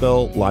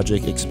Barbell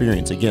Logic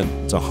experience. Again,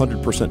 it's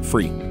 100%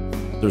 free.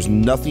 There's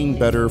nothing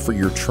better for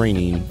your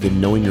training than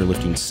knowing you're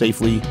lifting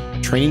safely,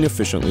 training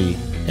efficiently,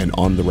 and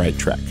on the right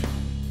track.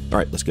 All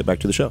right, let's get back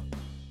to the show.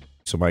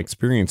 So my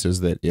experience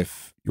is that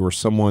if you're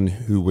someone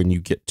who, when you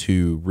get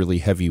to really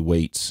heavy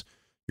weights,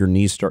 your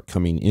knees start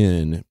coming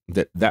in,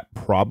 that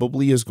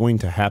probably is going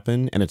to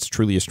happen, and it's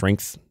truly a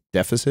strength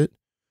deficit.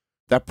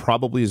 That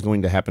probably is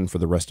going to happen for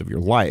the rest of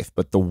your life,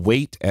 but the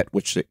weight at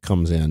which it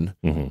comes in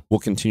will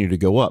continue to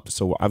go up.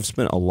 So I've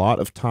spent a lot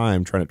of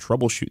time trying to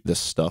troubleshoot this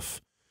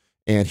stuff,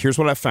 and here's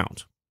what I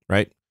found,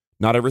 right?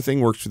 Not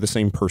everything works for the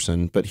same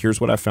person, but here's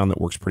what I found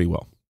that works pretty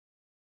well.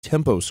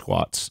 Tempo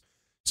squats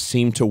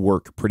seem to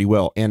work pretty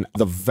well, and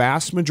the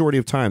vast majority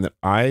of time that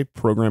I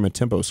program a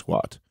tempo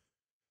squat,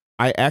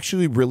 I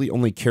actually really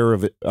only care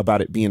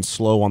about it being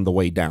slow on the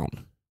way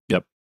down.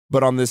 Yep.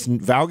 But on this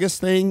valgus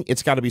thing,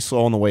 it's got to be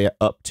slow on the way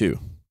up too,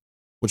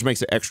 which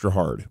makes it extra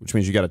hard, which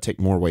means you got to take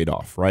more weight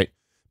off, right?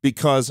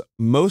 Because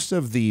most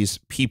of these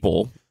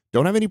people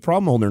don't have any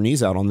problem holding their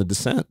knees out on the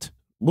descent.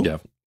 Ooh, yeah.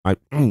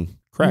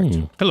 Correct.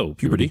 Hello,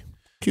 puberty.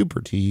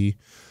 Puberty.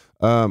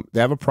 They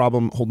have a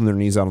problem holding their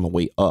knees out on the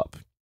way up.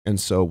 And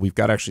so we've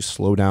got to actually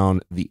slow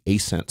down the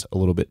ascent a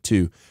little bit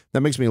too.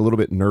 That makes me a little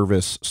bit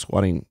nervous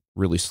squatting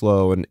really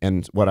slow.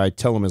 And what I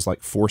tell them is like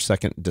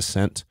 4-second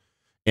descent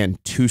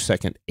and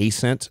 2-second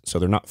ascent. So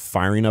they're not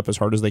firing up as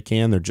hard as they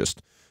can. They're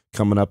just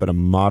coming up at a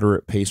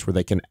moderate pace where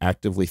they can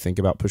actively think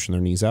about pushing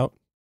their knees out.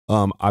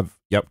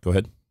 Yep, go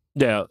ahead.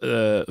 Yeah.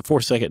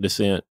 4-second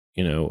descent,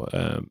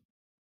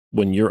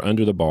 when you're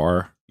under the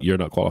bar, you're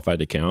not qualified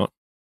to count.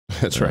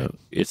 That's right.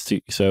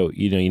 So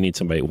you need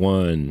somebody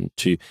 1,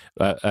 2,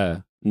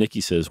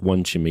 Nikki says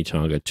 1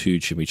 chimichanga, 2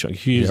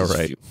 chimichanga. Yeah,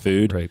 right.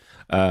 Food. Right.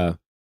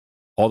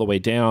 All the way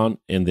down,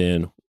 and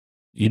then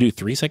you do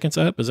 3 seconds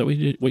up. Is that what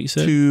you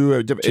said?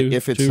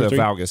 If it's a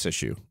valgus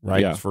issue,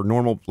 right? Yeah. For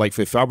normal, like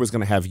if I was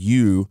going to have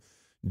you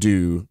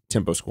do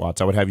tempo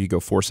squats, I would have you go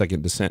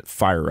 4-second descent,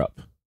 fire up.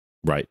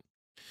 Right.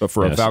 But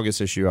for a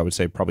valgus issue, I would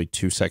say probably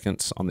 2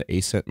 seconds on the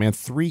ascent. Man,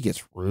 3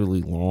 gets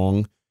really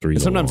long. And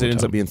sometimes it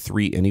ends up being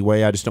 3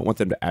 anyway. I just don't want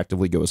them to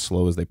actively go as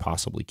slow as they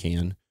possibly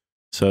can.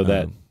 So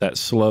that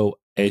slow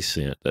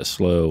ascent, that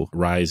slow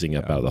rising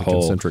up out of the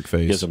hole, concentric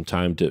phase, gives them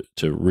time to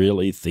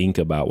really think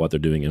about what they're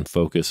doing and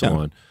focus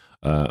on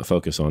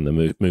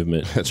the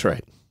movement. That's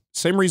right.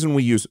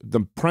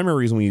 The primary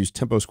reason we use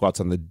tempo squats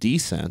on the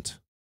descent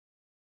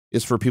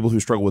is for people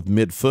who struggle with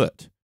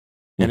midfoot.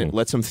 And it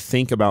lets them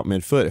think about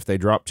midfoot. If they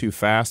drop too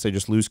fast, they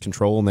just lose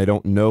control and they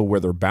don't know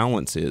where their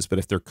balance is. But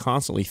if they're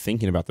constantly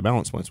thinking about the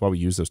balance point, that's why we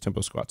use those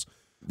tempo squats.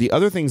 The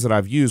other things that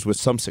I've used with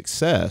some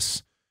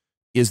success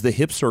is the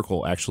hip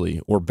circle,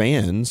 actually, or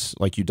bands.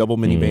 Like you double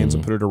mini bands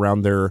and put it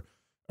around their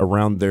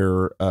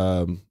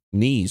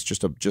knees,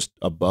 just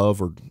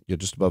above or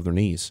just above their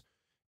knees,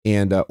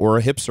 and or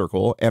a hip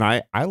circle. And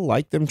I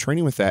like them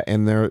training with that.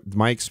 And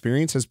my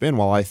experience has been,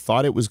 while I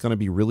thought it was going to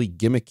be really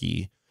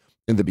gimmicky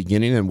in the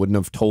beginning and wouldn't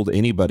have told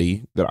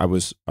anybody that I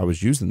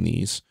was using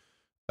these,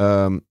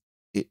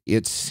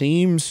 it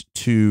seems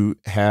to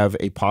have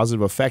a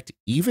positive effect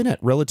even at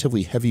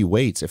relatively heavy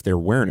weights if they're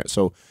wearing it.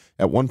 So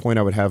at one point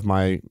I would have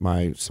some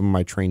of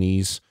my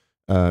trainees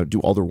do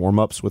all their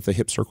warm-ups with the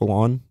hip circle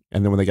on,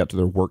 and then when they got to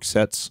their work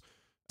sets,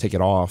 take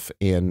it off,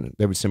 and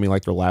they would send me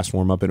like their last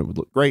warm-up and it would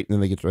look great, and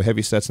then they get to their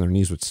heavy sets and their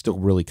knees would still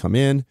really come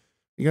in.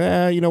 You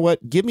go, you know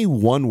what, give me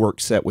one work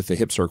set with the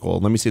hip circle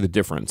and let me see the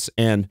difference.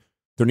 And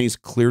their knees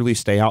clearly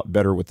stay out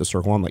better with the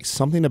circle on. Like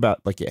something about,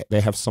 like, they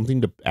have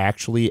something to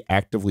actually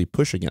actively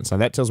push against. Now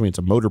that tells me it's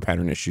a motor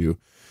pattern issue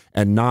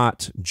and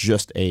not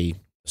just a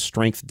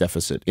strength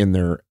deficit in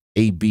their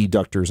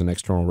abductors and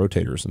external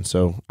rotators. And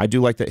so I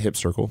do like that hip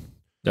circle.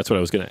 That's what I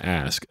was going to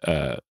ask.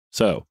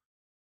 So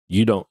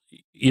you don't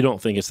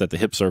think it's that the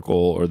hip circle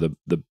or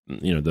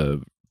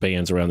the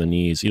bands around the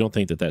knees, you don't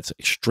think that that's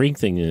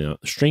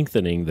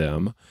strengthening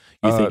them.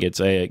 You think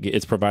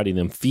it's providing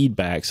them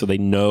feedback so they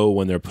know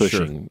when they're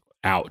pushing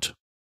out.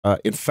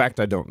 In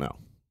fact, I don't know.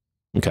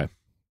 Okay.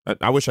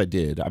 I wish I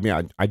did. I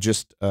mean, I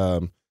just,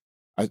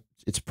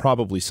 it's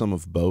probably some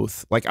of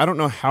both. Like, I don't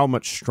know how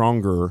much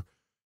stronger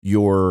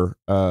your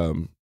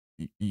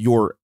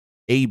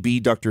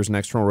abductors and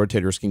external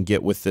rotators can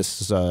get with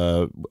this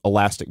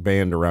elastic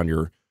band around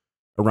your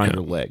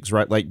legs,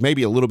 right? Like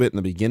maybe a little bit in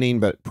the beginning,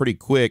 but pretty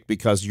quick,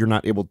 because you're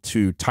not able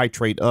to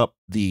titrate up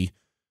the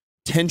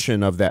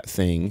tension of that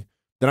thing.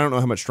 Then I don't know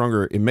how much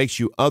stronger it makes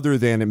you, other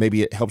than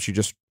maybe it helps you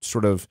just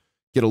sort of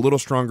get a little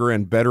stronger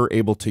and better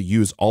able to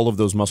use all of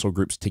those muscle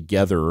groups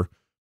together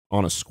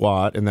on a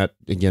squat. And that,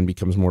 again,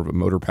 becomes more of a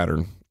motor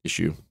pattern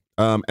issue.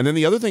 And then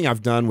the other thing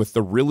I've done with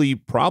the really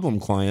problem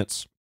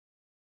clients,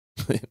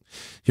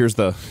 here's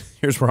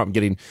where I'm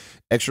getting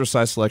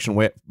exercise selection.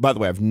 By the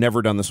way, I've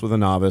never done this with a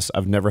novice.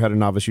 I've never had a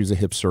novice use a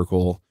hip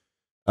circle.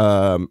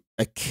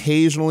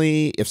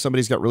 Occasionally, if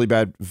somebody's got really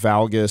bad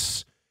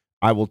valgus,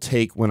 I will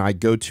take, when I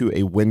go to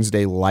a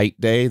Wednesday light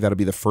day, that'll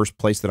be the first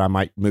place that I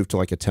might move to,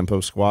 like a tempo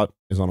squat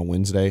is on a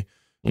Wednesday.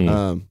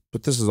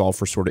 But this is all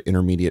for sort of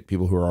intermediate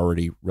people who are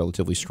already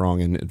relatively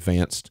strong and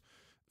advanced.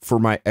 For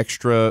my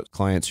extra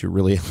clients who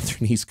really let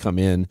their knees come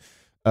in,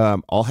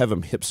 I'll have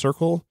them hip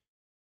circle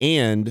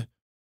and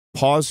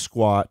pause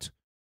squat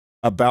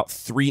about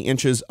 3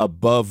 inches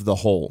above the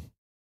hole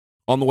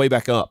on the way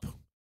back up.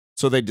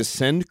 So they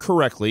descend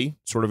correctly,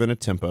 sort of in a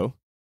tempo.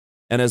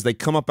 And as they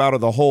come up out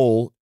of the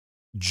hole,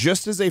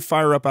 just as they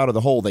fire up out of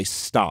the hole, they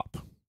stop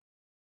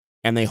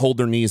and they hold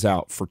their knees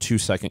out for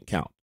 2-second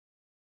count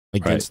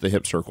against the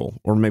hip circle,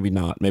 or maybe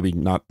not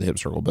the hip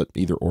circle, but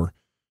either or.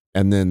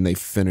 And then they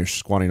finish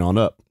squatting on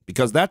up,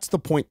 because that's the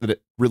point that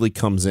it really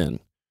comes in.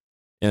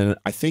 And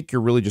I think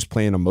you're really just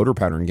playing a motor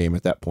pattern game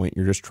at that point.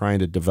 You're just trying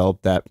to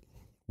develop that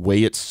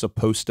way it's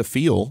supposed to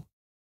feel,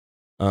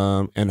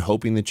 and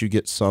hoping that you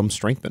get some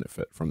strength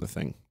benefit from the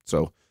thing.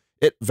 So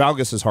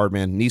valgus is hard,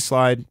 man. Knee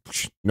slide,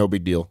 no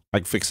big deal. I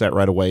can fix that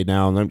right away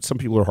now. And some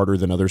people are harder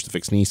than others to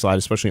fix knee slide,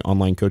 especially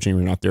online coaching.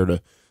 We're not there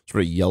to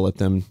sort of yell at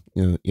them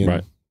in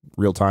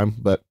real time,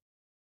 but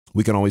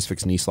we can always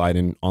fix knee slide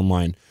in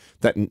online.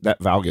 That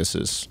valgus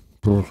is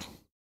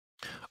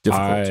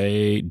difficult.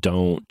 I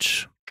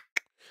don't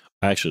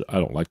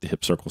like the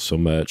hip circle so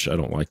much. I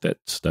don't like that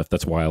stuff.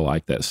 That's why I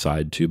like that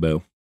side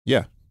tubo.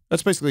 Yeah.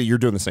 That's basically, you're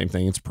doing the same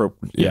thing. It's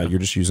you're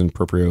just using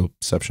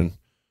proprioception.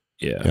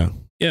 Yeah.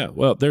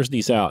 Well, there's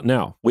knees out.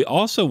 Now, we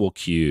also will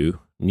cue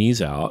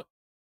knees out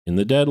in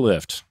the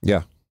deadlift.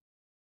 Yeah.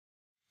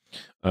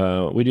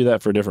 We do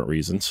that for different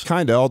reasons.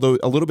 Kind of, although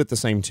a little bit the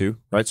same too,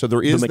 right? So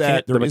there is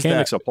the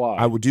mechanics apply.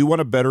 I do want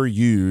to better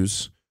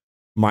use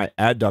my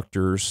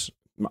adductors.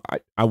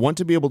 I want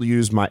to be able to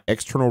use my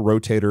external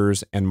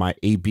rotators and my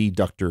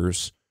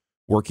abductors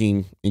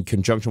working in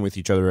conjunction with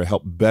each other to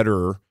help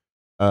better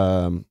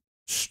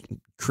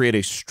create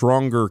a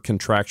stronger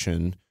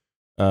contraction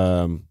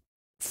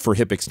for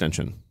hip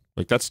extension.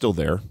 Like, that's still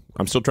there.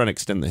 I'm still trying to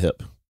extend the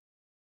hip.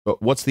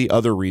 But what's the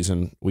other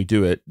reason we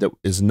do it that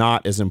is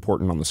not as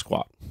important on the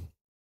squat?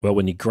 Well,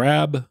 when you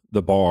grab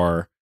the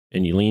bar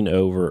and you lean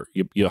over,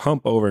 you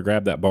hump over and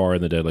grab that bar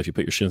in the deadlift, you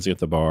put your shins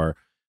against the bar,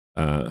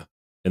 and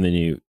then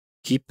you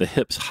keep the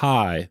hips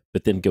high,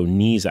 but then go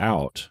knees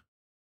out,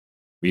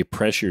 where you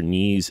press your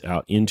knees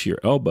out into your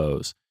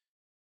elbows,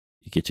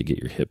 you get to get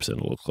your hips in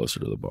a little closer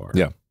to the bar.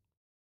 Yeah.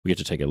 We get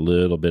to take a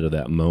little bit of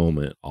that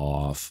moment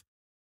off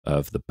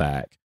of the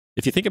back.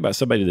 If you think about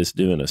somebody that's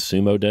doing a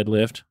sumo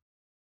deadlift,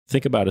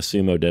 think about a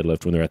sumo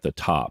deadlift when they're at the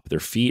top. Their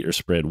feet are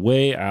spread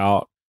way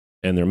out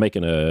and they're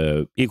making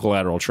a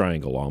equilateral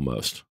triangle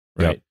almost,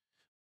 right? Yep.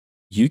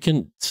 You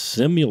can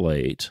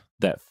simulate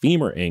that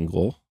femur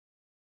angle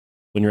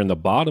when you're in the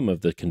bottom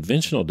of the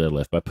conventional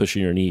deadlift by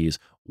pushing your knees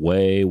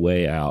way,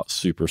 way out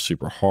super,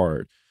 super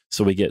hard.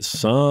 So we get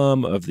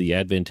some of the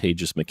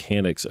advantageous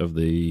mechanics of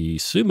the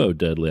sumo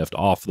deadlift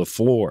off the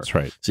floor. That's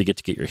right. So you get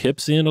to get your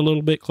hips in a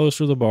little bit closer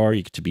to the bar.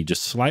 You get to be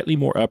just slightly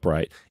more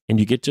upright, and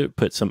you get to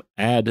put some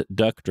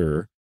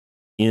adductor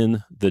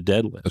in the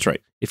deadlift. That's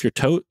right. If your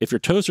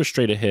toes are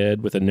straight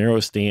ahead with a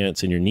narrow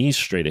stance and your knees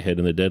straight ahead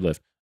in the deadlift,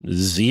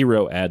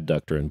 zero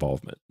adductor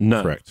involvement.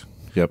 None. Correct.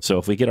 Yep. So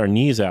if we get our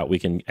knees out, we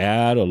can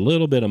add a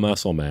little bit of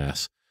muscle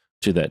mass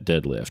to that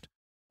deadlift.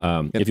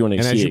 If you want to,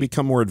 and as you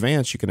become more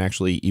advanced, you can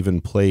actually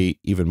even play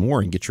even more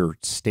and get your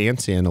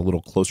stance in a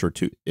little closer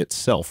to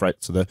itself, right?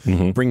 So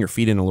bring your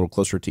feet in a little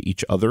closer to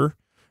each other,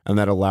 and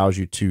that allows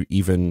you to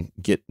even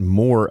get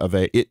more of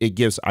a. It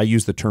gives. I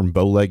use the term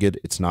bow-legged.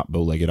 It's not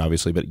bow-legged,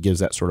 obviously, but it gives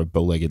that sort of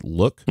bow-legged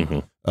look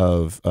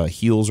of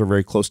heels are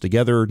very close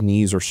together,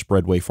 knees are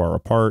spread way far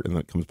apart, and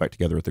then it comes back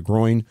together at the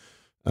groin.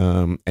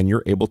 And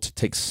you're able to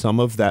take some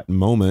of that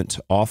moment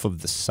off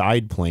of the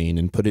side plane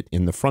and put it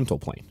in the frontal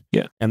plane.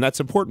 Yeah. And that's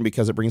important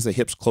because it brings the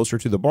hips closer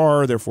to the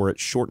bar. Therefore, it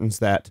shortens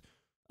that.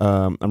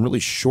 I'm really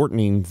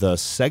shortening the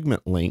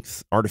segment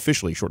length,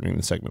 artificially shortening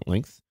the segment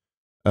length.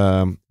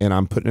 And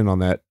I'm putting it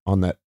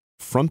on that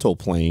frontal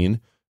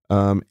plane.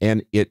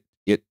 And it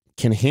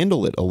can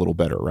handle it a little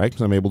better, right?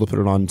 Because I'm able to put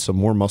it on some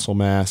more muscle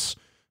mass.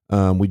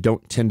 We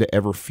don't tend to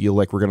ever feel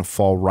like we're going to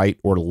fall right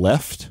or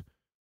left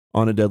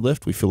on a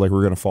deadlift. We feel like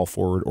we're going to fall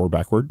forward or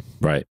backward.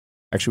 Right.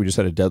 Actually, we just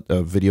had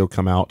a video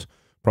come out.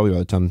 Probably by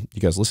the time you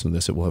guys listen to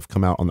this, it will have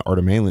come out on the Art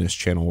of Manliness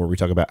channel, where we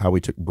talk about how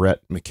we took Brett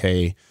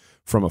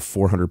from a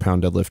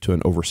 400-pound deadlift to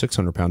an over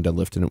 600-pound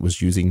deadlift, and it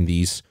was using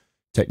these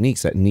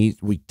techniques that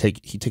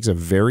he takes a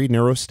very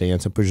narrow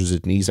stance and pushes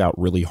his knees out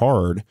really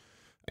hard,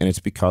 and it's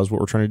because what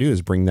we're trying to do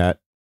is bring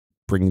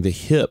the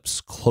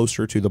hips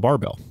closer to the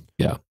barbell.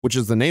 Yeah. Which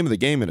is the name of the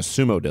game in a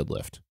sumo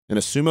deadlift.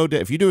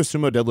 If you do a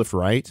sumo deadlift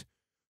right,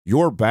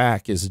 your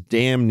back is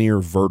damn near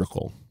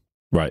vertical.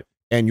 Right.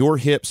 And your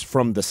hips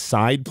from the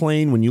side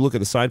plane, when you look at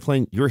the side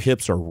plane, your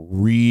hips are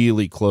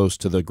really close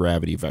to the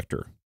gravity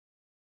vector.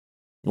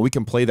 We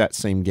can play that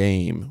same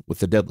game with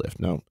the deadlift.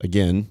 Now,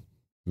 again,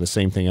 the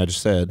same thing I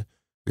just said,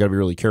 we got to be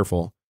really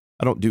careful.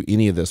 I don't do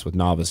any of this with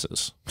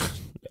novices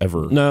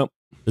ever. No.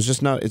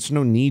 It's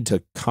no need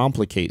to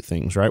complicate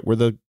things, right? We're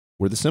the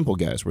simple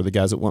guys. We're the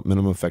guys that want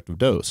minimum effective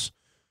dose.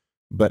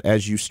 But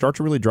as you start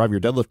to really drive your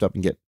deadlift up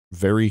and get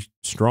very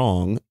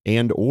strong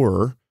and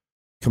or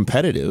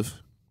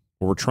competitive,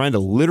 where we're trying to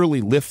literally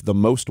lift the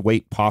most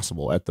weight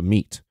possible at the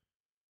meet,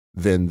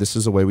 then this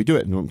is the way we do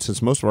it. And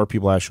since most of our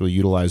people actually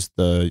utilize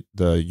the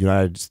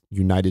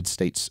United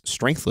States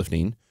strength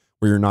lifting,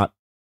 where you're not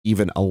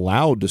even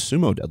allowed to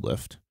sumo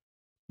deadlift,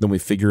 then we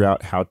figure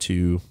out how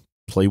to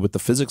play with the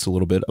physics a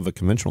little bit of a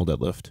conventional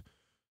deadlift.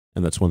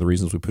 And that's one of the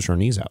reasons we push our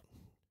knees out.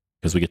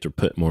 Because we get to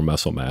put more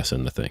muscle mass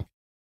in the thing.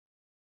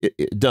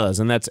 It does.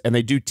 And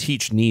they do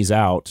teach knees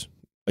out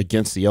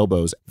against the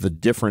elbows. The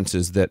difference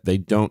is that they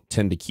don't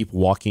tend to keep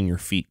walking your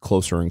feet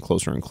closer and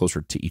closer and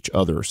closer to each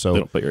other.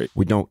 So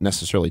we don't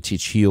necessarily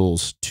teach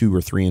heels 2 or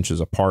 3 inches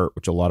apart,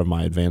 which a lot of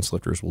my advanced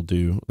lifters will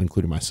do,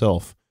 including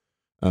myself.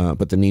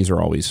 But the knees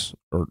are always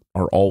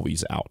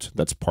out.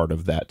 That's part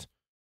of that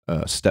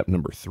step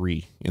number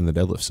 3 in the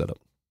deadlift setup.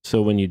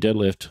 So when you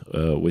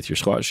deadlift with your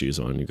squat shoes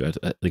on, you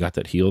got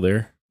that heel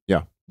there.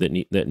 Yeah, that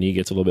knee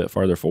gets a little bit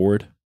farther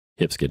forward.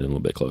 Hips get in a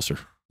little bit closer.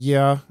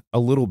 Yeah, a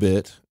little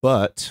bit,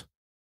 but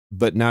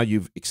now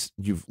you've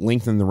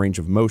lengthened the range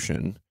of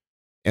motion,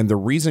 and the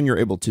reason you're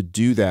able to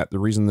do that, the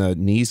reason the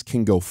knees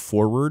can go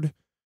forward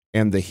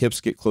and the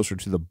hips get closer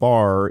to the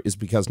bar, is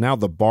because now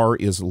the bar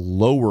is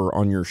lower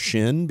on your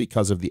shin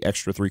because of the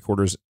extra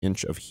 3/4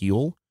 inch of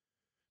heel.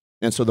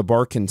 And so the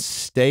bar can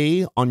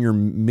stay on your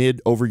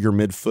over your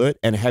midfoot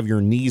and have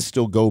your knees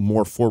still go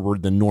more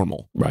forward than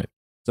normal. Right.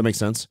 Does that make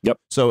sense? Yep.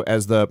 So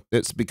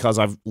it's because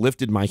I've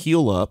lifted my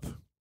heel up,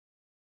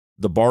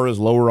 the bar is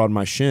lower on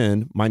my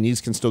shin, my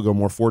knees can still go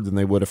more forward than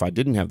they would if I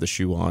didn't have the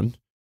shoe on.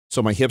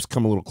 So my hips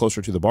come a little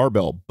closer to the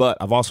barbell, but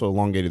I've also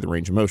elongated the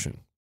range of motion.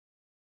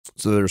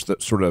 So there's the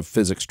sort of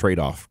physics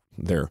trade-off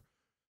there.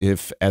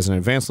 If, as an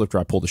advanced lifter,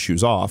 I pull the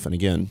shoes off, and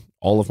again,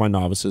 all of my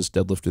novices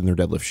deadlift in their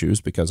deadlift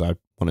shoes because I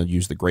want to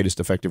use the greatest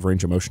effective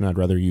range of motion. I'd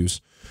rather use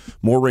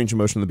more range of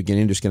motion in the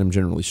beginning, just get them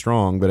generally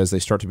strong. But as they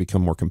start to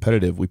become more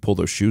competitive, we pull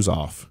those shoes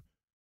off,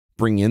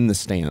 bring in the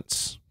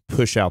stance,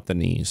 push out the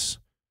knees,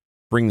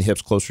 bring the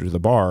hips closer to the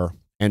bar,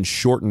 and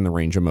shorten the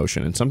range of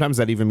motion. And sometimes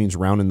that even means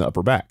rounding the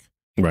upper back.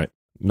 Right.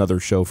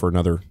 Another show for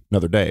another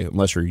day,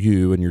 unless you're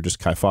you and you're just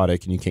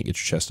kyphotic and you can't get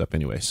your chest up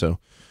anyway. So,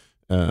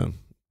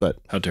 but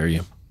how dare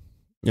you?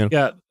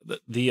 Yeah.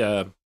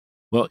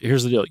 Well,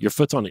 here's the deal. Your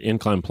foot's on an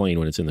inclined plane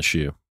when it's in the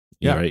shoe.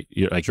 Yeah. Right.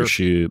 Your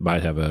shoe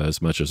might have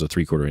as much as a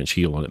 3/4 inch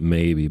heel on it,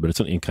 maybe, but it's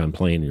an inclined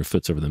plane and your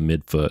foot's over the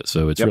midfoot.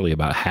 So it's really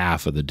about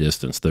half of the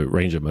distance. The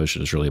range of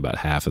motion is really about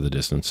half of the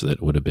distance that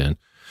it would have been.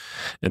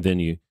 And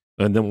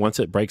then once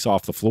it breaks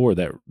off the floor,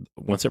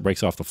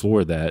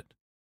 that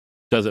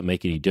doesn't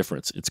make any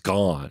difference. It's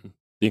gone.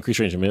 The increased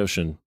range of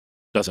motion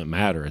doesn't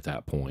matter at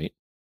that point.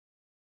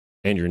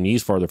 and your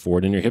knees farther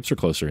forward and your hips are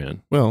closer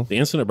in. Well, the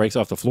instant it breaks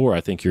off the floor,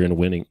 I think you're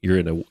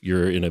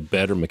in a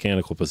better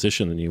mechanical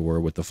position than you were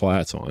with the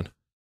flats on.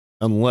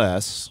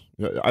 Unless,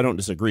 I don't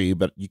disagree,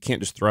 but you can't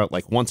just throw it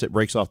like once it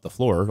breaks off the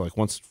floor, like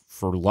once,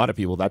 for a lot of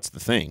people, that's the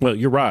thing. Well,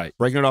 you're right.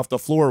 Breaking it off the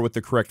floor with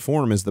the correct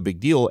form is the big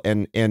deal.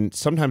 And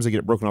sometimes they get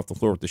it broken off the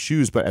floor with the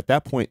shoes, but at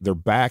that point, their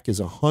back is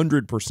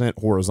 100%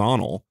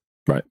 horizontal.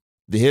 Right.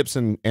 The hips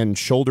and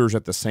shoulders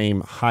at the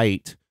same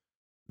height.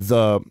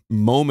 The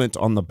moment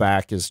on the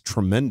back is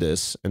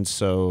tremendous. And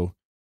so,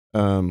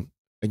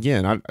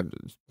 again,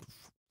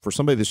 for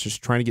somebody that's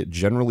just trying to get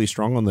generally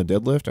strong on the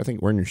deadlift, I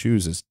think wearing your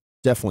shoes is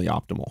definitely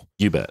optimal.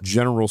 You bet.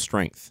 General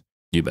strength.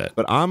 You bet.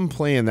 But I'm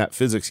playing that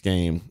physics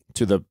game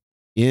to the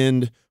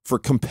end for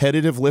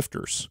competitive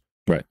lifters.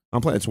 Right.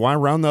 It's why I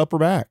round the upper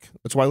back.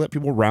 That's why I let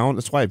people round.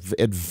 That's why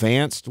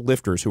advanced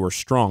lifters who are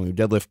strong, who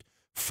deadlift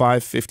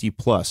 550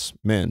 plus,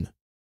 men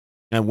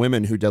and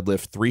women who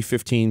deadlift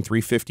 315,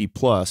 350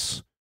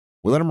 plus,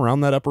 we let them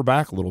round that upper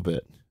back a little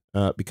bit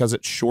because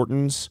it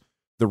shortens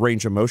the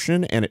range of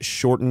motion and it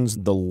shortens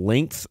the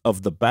length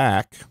of the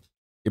back.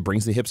 It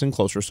brings the hips in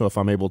closer. So if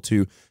I'm able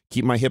to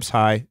keep my hips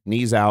high,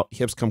 knees out,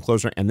 hips come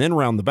closer, and then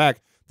round the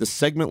back, the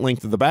segment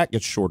length of the back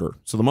gets shorter.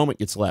 So the moment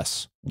gets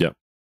less. Yeah.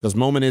 Because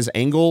moment is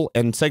angle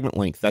and segment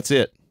length. That's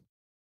it.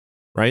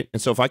 Right?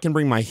 And so if I can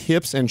bring my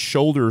hips and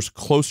shoulders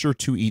closer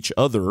to each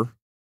other,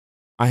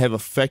 I have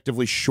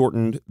effectively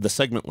shortened the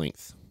segment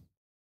length.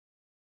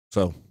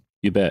 So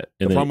you bet.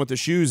 And the problem with the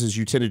shoes is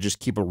you tend to just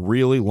keep a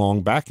really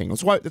long backing.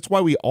 That's why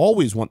we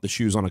always want the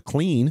shoes on a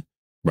clean.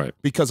 Right.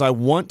 Because I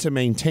want to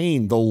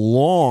maintain the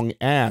long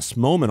ass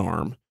moment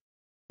arm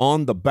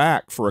on the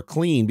back for a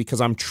clean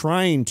because I'm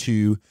trying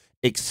to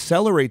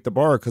accelerate the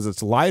bar because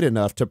it's light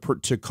enough to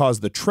cause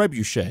the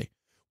trebuchet.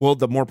 Well,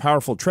 the more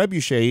powerful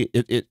trebuchet,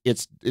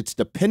 it's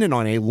dependent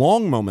on a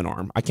long moment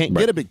arm. I can't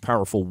get a big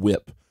powerful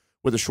whip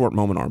with a short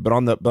moment arm. But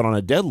on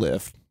a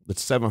deadlift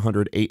that's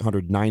 700,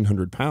 800,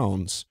 900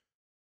 pounds,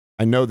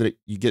 I know that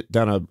you get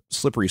down a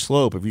slippery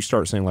slope if you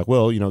start saying like,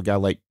 well, a guy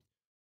like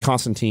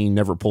Constantine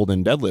never pulled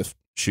in deadlift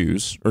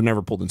shoes or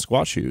never pulled in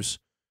squat shoes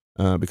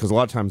because a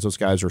lot of times those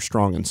guys are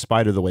strong in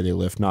spite of the way they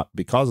lift, not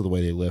because of the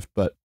way they lift.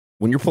 But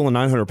when you're pulling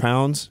 900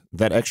 pounds,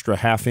 that extra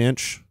half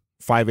inch,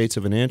 5/8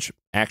 of an inch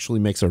actually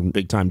makes a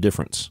big time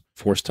difference.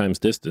 Force times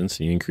distance,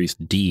 you increase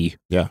D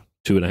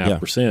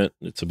 2.5%.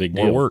 Yeah. It's a big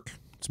deal. More work.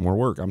 It's more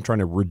work. I'm trying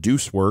to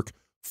reduce work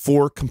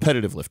for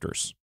competitive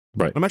lifters.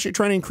 Right. I'm actually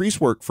trying to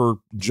increase work for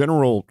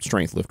general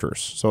strength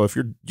lifters. So if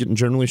you're getting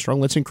generally strong,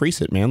 let's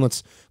increase it, man.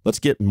 Let's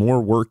get more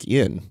work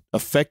in.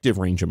 Effective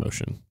range of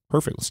motion.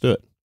 Perfect. Let's do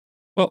it.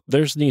 Well,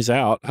 there's knees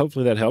out.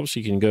 Hopefully that helps.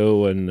 You can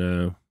go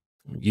and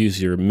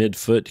use your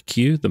midfoot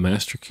cue, the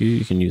master cue.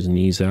 You can use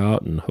knees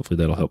out, and hopefully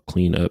that'll help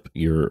clean up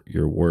your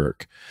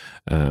work.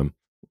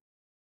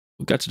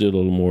 We got to do a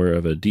little more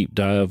of a deep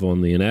dive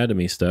on the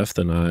anatomy stuff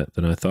than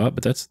I thought,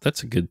 but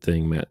that's a good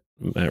thing, Matt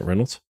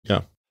Reynolds.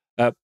 Yeah.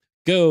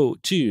 Go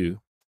to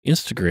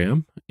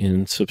Instagram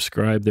and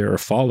subscribe there or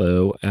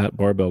follow at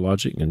Barbell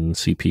Logic and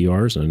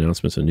CPRs and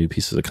announcements of new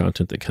pieces of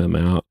content that come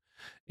out.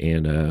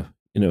 And,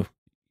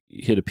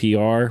 hit a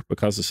PR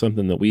because of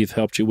something that we've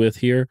helped you with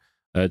here.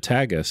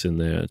 Tag us in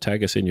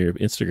your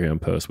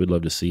Instagram post. We'd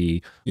love to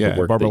see the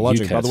work Barbell that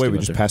Logic. you By the way, we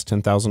just passed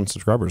 10,000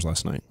 subscribers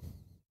last night.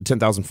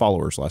 10,000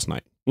 followers last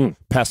night.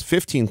 Passed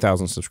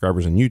 15,000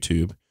 subscribers on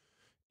YouTube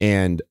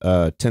and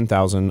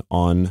 10,000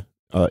 on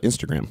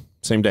Instagram.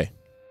 Same day.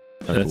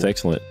 That's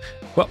excellent.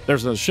 Well,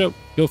 there's another show.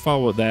 Go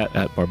follow that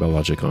at Barbell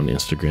Logic on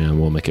Instagram.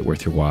 We'll make it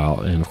worth your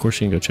while. And of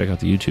course, you can go check out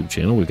the YouTube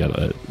channel. We've got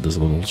those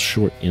little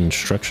short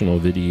instructional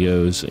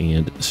videos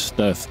and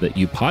stuff that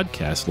you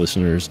podcast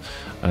listeners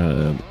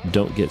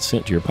don't get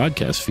sent to your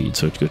podcast feed.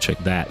 So go check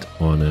that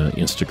on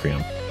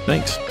Instagram.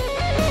 Thanks.